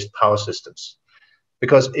energy-based power systems.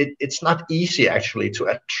 Because it's not easy actually to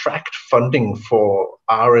attract funding for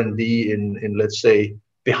R&D in let's say,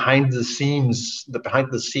 behind the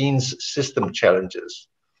scenes system challenges.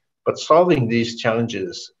 But solving these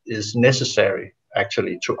challenges is necessary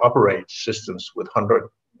actually to operate systems with 100%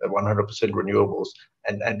 renewables,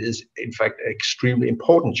 and is in fact an extremely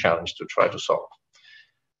important challenge to try to solve.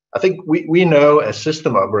 I think we know as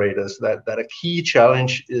system operators that a key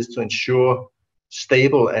challenge is to ensure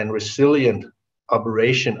stable and resilient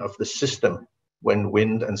operation of the system when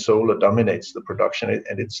wind and solar dominates the production.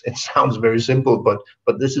 And it sounds very simple,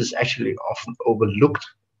 but this is actually often overlooked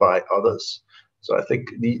by others. So I think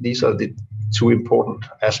these are the two important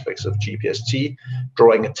aspects of G-PST,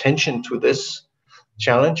 drawing attention to this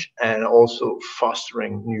challenge and also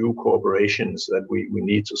fostering new cooperations that we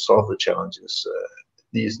need to solve the challenges.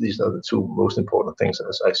 These are the two most important things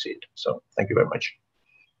as I see it. So thank you very much.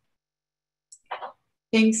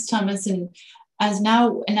 Thanks, Thomas. And as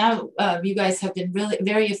now you guys have been really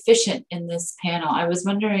very efficient in this panel. I was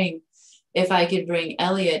wondering if I could bring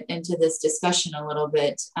Elliot into this discussion a little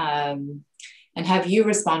bit and have you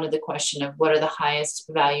respond to the question of what are the highest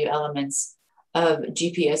value elements of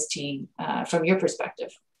G-PST from your perspective?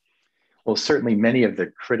 Well, certainly many of the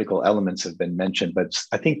critical elements have been mentioned, but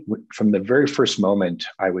I think from the very first moment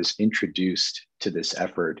I was introduced to this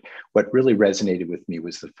effort, what really resonated with me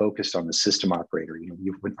was the focus on the system operator. You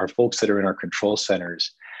know, our folks that are in our control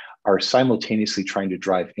centers are simultaneously trying to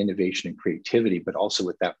drive innovation and creativity, but also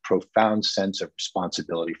with that profound sense of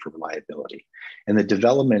responsibility for reliability. And the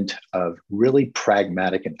development of really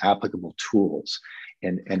pragmatic and applicable tools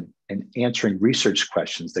and answering research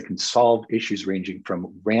questions that can solve issues ranging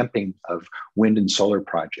from ramping of wind and solar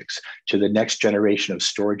projects to the next generation of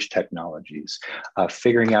storage technologies,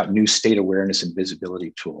 figuring out new state awareness and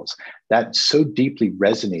visibility tools. That so deeply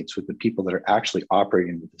resonates with the people that are actually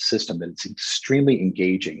operating with the system that it's extremely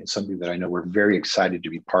engaging and something that I know we're very excited to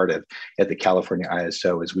be part of at the California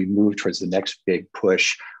ISO as we move towards the next big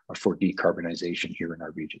push for decarbonization here in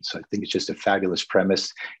our region. So I think it's just a fabulous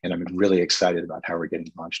premise, and I'm really excited about how we're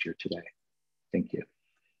getting launched here today. Thank you.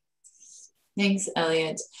 Thanks,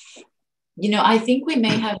 Elliot. You know, I think we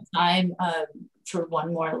may have time for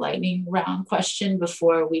one more lightning round question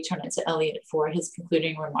before we turn it to Elliot for his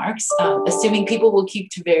concluding remarks, assuming people will keep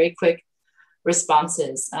to very quick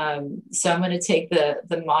responses. So I'm going to take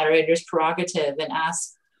the moderator's prerogative and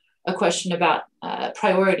ask a question about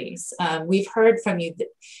priorities. We've heard from you that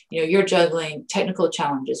you're juggling technical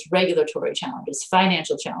challenges, regulatory challenges,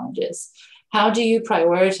 financial challenges. How do you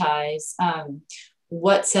prioritize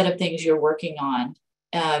what set of things you're working on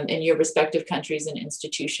in your respective countries and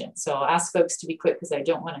institutions? So I'll ask folks to be quick because I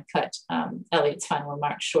don't want to cut Elliot's final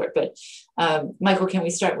remarks short. But Michael, can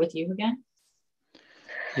we start with you again?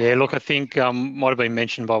 Yeah, look, I think might have been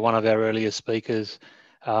mentioned by one of our earlier speakers.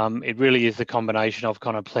 It really is the combination of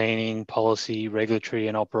kind of planning, policy, regulatory,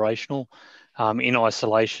 and operational. In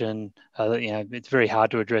isolation, it's very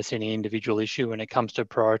hard to address any individual issue. When it comes to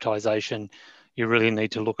prioritization, you really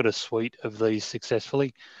need to look at a suite of these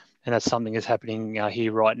successfully, and that's something that's happening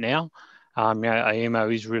here right now.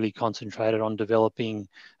 AEMO is really concentrated on developing,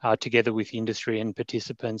 together with industry and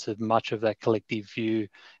participants, as much of that collective view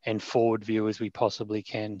and forward view as we possibly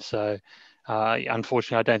can. So.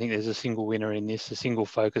 Unfortunately, I don't think there's a single winner in this. A single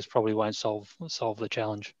focus probably won't solve the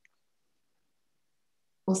challenge.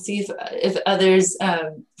 We'll see if others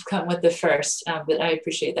come with the first, but I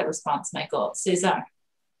appreciate that response, Michael. Cesar.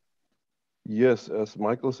 Yes, as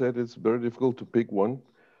Michael said, it's very difficult to pick one.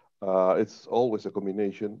 It's always a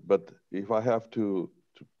combination, but if I have to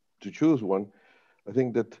choose one, I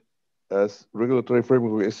think that as regulatory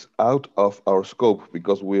framework is out of our scope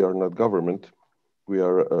because we are not government, we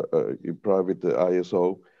are a private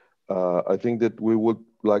ISO. I think that we would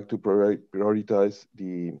like to prioritize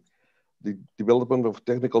the development of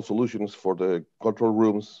technical solutions for the control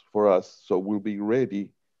rooms for us, so we'll be ready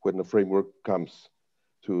when the framework comes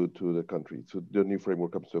to the country, so the new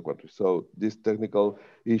framework comes to the country. So these technical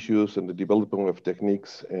issues and the development of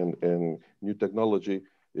techniques and new technology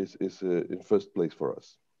is in first place for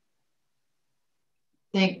us.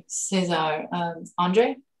 Thanks, Cesar.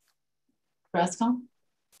 Andre? Rascom?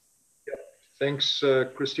 Yeah, thanks,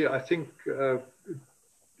 Christie. I think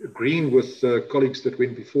agreeing with colleagues that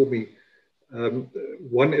went before me,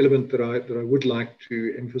 one element that I would like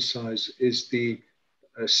to emphasize is the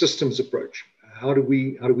systems approach. How do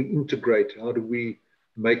we integrate? How do we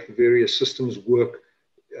make the various systems work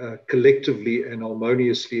collectively and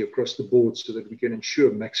harmoniously across the board so that we can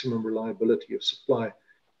ensure maximum reliability of supply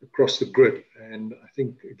across the grid? And I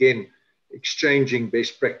think, again, exchanging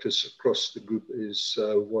best practice across the group is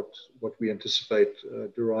what we anticipate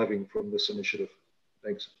deriving from this initiative.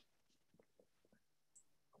 Thanks.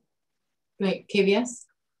 Great. KVS?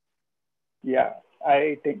 Yeah,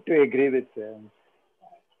 I tend to agree with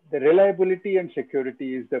the reliability and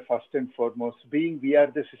security is the first and foremost, being we are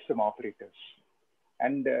the system operators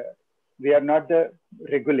and we are not the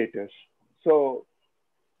regulators. So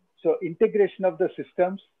integration of the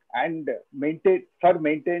systems and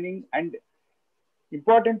maintaining, and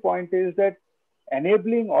important point is that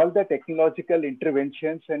enabling all the technological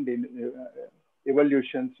interventions and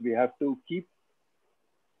evolutions, we have to keep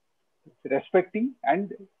respecting,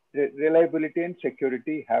 and reliability and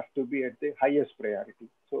security have to be at the highest priority.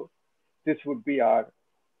 So this would be our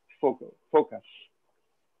focus.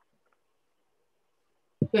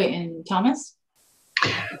 Great, and Thomas?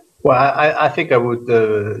 Well, I think I would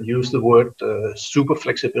use the word super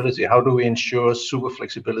flexibility. How do we ensure super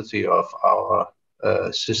flexibility of our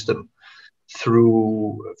system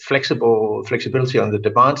through flexibility on the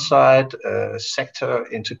demand side, sector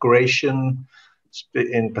integration,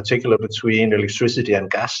 in particular between electricity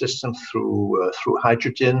and gas systems through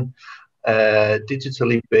hydrogen,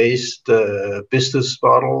 digitally based business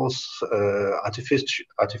models,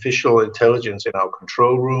 artificial intelligence in our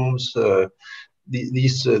control rooms.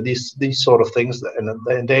 These sort of things,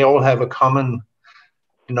 and they all have a common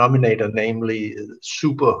denominator, namely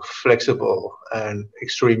super flexible and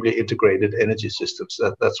extremely integrated energy systems.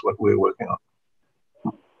 That's what we're working on.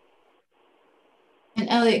 And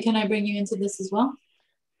Elliot, can I bring you into this as well?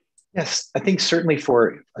 Yes, I think certainly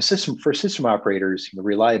for system operators,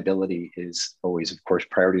 reliability is always, of course,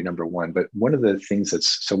 priority number one. But one of the things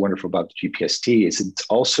that's so wonderful about the G-PST is it's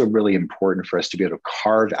also really important for us to be able to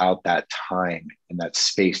carve out that time and that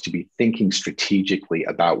space to be thinking strategically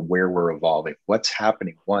about where we're evolving, what's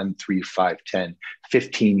happening 1, 3, 5, 10,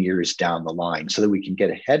 15 years down the line, so that we can get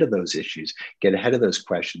ahead of those issues, get ahead of those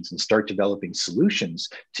questions, and start developing solutions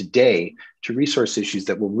today to resource issues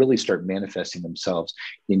that will really start manifesting themselves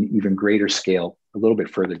in even greater scale a little bit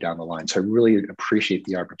further down the line. So I really appreciate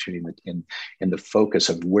the opportunity and the focus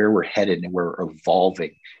of where we're headed and where we're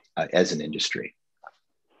evolving as an industry.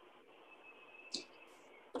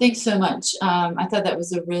 Thanks so much. I thought that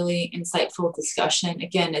was a really insightful discussion.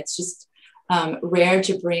 Again, it's just rare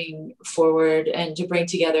to bring forward and to bring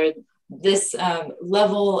together this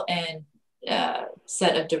level and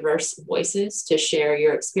set of diverse voices to share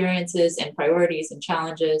your experiences and priorities and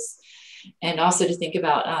challenges, and also to think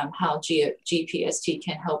about how G-PST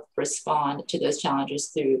can help respond to those challenges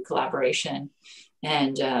through collaboration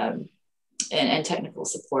and technical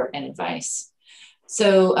support and advice.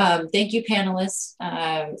 So thank you, panelists,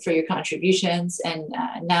 for your contributions. And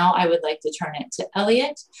now I would like to turn it to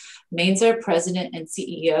Elliot Mainzer, President and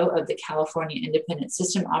CEO of the California Independent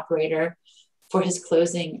System Operator, for his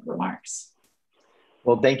closing remarks.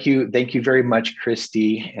 Well, thank you very much,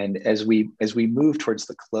 Christie. And as we move towards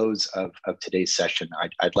the close of today's session,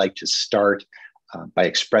 I'd like to start by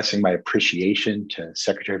expressing my appreciation to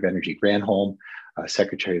Secretary of Energy Granholm,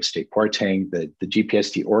 Secretary of State Kwarteng, the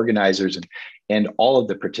G-PST organizers, and all of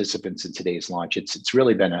the participants in today's launch. It's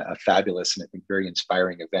really been a fabulous and I think very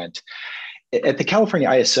inspiring event. At the California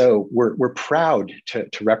ISO, we're proud to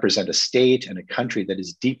represent a state and a country that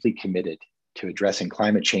is deeply committed to addressing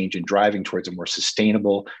climate change and driving towards a more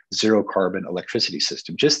sustainable, zero carbon electricity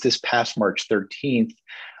system. Just this past March 13th,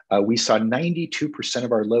 we saw 92%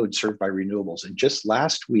 of our load served by renewables. And just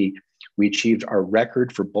last week, we achieved our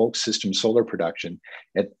record for bulk system solar production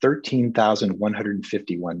at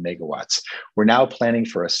 13,151 megawatts. We're now planning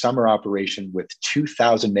for a summer operation with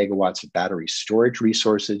 2,000 megawatts of battery storage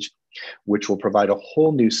resources, which will provide a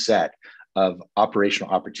whole new set of operational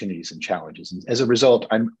opportunities and challenges. And as a result,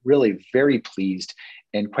 I'm really very pleased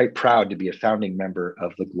and quite proud to be a founding member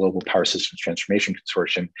of the Global Power Systems Transformation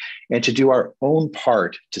Consortium and to do our own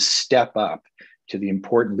part to step up to the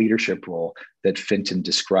important leadership role that Fintan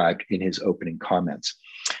described in his opening comments.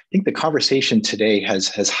 I think the conversation today has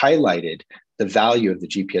highlighted the value of the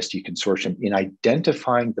G-PST Consortium in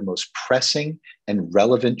identifying the most pressing and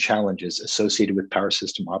relevant challenges associated with power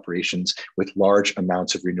system operations with large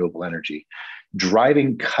amounts of renewable energy,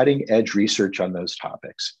 driving cutting-edge research on those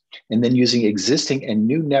topics, and then using existing and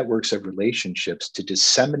new networks of relationships to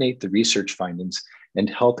disseminate the research findings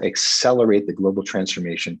and help accelerate the global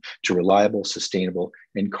transformation to reliable, sustainable,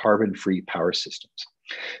 and carbon-free power systems.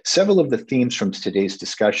 Several of the themes from today's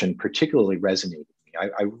discussion particularly resonated with me.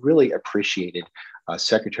 I really appreciated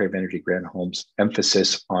Secretary of Energy Granholm's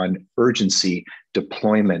emphasis on urgency,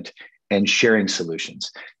 deployment, and sharing solutions.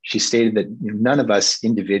 She stated that none of us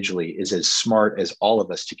individually is as smart as all of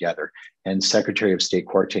us together. And Secretary of State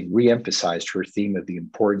Kwarteng re-emphasized her theme of the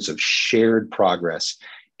importance of shared progress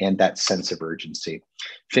and that sense of urgency.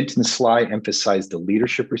 Fintan Sly emphasized the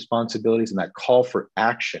leadership responsibilities and that call for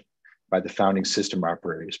action by the founding system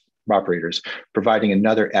operators, providing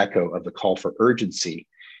another echo of the call for urgency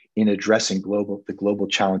in addressing the global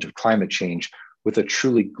challenge of climate change with a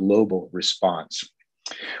truly global response.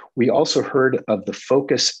 We also heard of the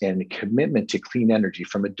focus and commitment to clean energy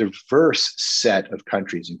from a diverse set of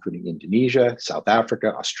countries, including Indonesia, South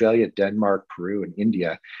Africa, Australia, Denmark, Peru, and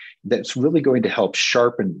India, that's really going to help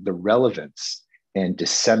sharpen the relevance and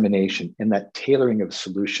dissemination and that tailoring of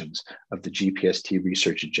solutions of the G-PST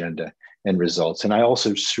research agenda and results. And I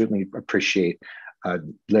also certainly appreciate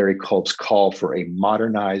Larry Culp's call for a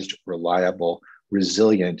modernized, reliable,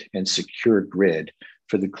 resilient, and secure grid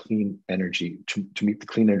for the clean energy, to meet the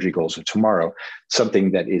clean energy goals of tomorrow,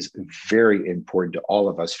 something that is very important to all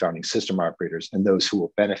of us founding system operators and those who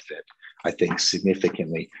will benefit, I think,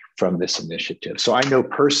 significantly from this initiative. So I know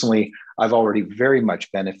personally, I've already very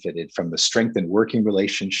much benefited from the strengthened working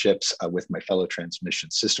relationships with my fellow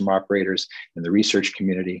transmission system operators and the research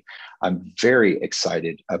community. I'm very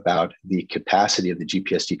excited about the capacity of the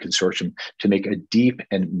G-PST Consortium to make a deep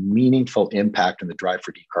and meaningful impact on the drive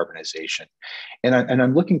for decarbonization. And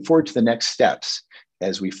I'm looking forward to the next steps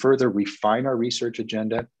as we further refine our research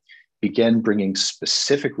agenda, begin bringing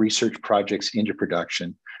specific research projects into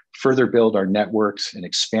production, further build our networks and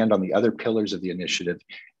expand on the other pillars of the initiative,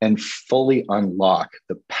 and fully unlock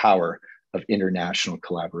the power of international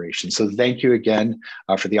collaboration. So thank you again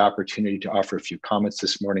for the opportunity to offer a few comments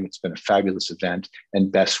this morning. It's been a fabulous event,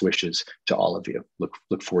 and best wishes to all of you.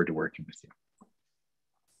 Look forward to working with you.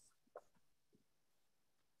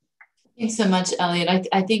 Thanks so much, Elliot.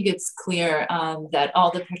 I think it's clear that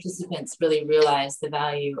all the participants really realize the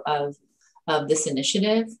value of this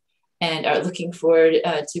initiative and are looking forward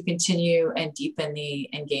to continue and deepen the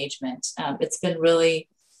engagement. It's been really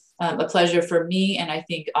a pleasure for me, and I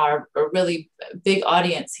think our really big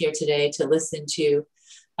audience here today, to listen to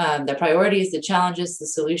the priorities, the challenges, the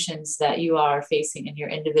solutions that you are facing in your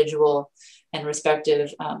individual and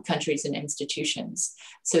respective countries and institutions.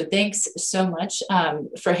 So thanks so much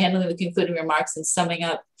for handling the concluding remarks and summing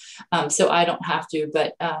up, so I don't have to,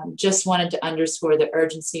 but just wanted to underscore the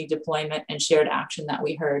urgency, deployment, and shared action that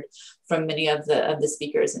we heard from many of the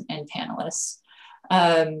speakers and panelists.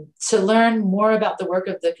 To learn more about the work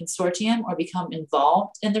of the consortium or become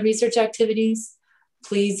involved in the research activities,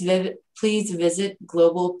 please visit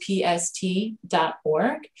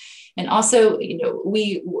globalpst.org. And also,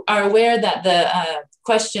 we are aware that the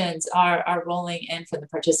questions are rolling in from the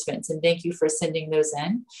participants, and thank you for sending those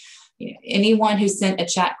in. Anyone who sent a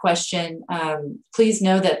chat question, please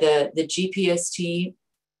know that the G-PST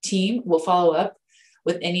team will follow up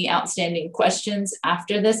with any outstanding questions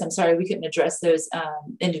after this. I'm sorry we couldn't address those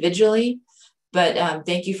individually, but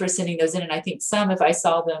thank you for sending those in. And I think some, if I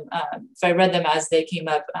saw them, if I read them as they came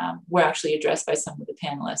up, were actually addressed by some of the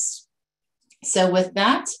panelists. So with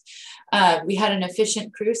that, we had an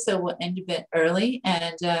efficient crew, so we'll end a bit early,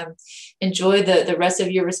 and enjoy the rest of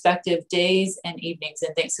your respective days and evenings.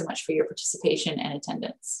 And thanks so much for your participation and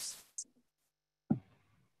attendance.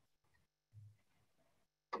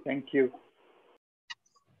 Thank you.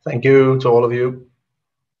 Thank you to all of you.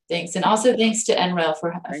 Thanks, and also thanks to NREL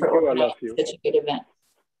for organizing such a good event.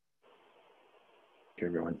 Thank you,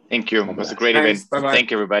 everyone. Thank you. It was a great event. Bye-bye. Thank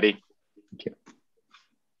you, everybody. Thank you.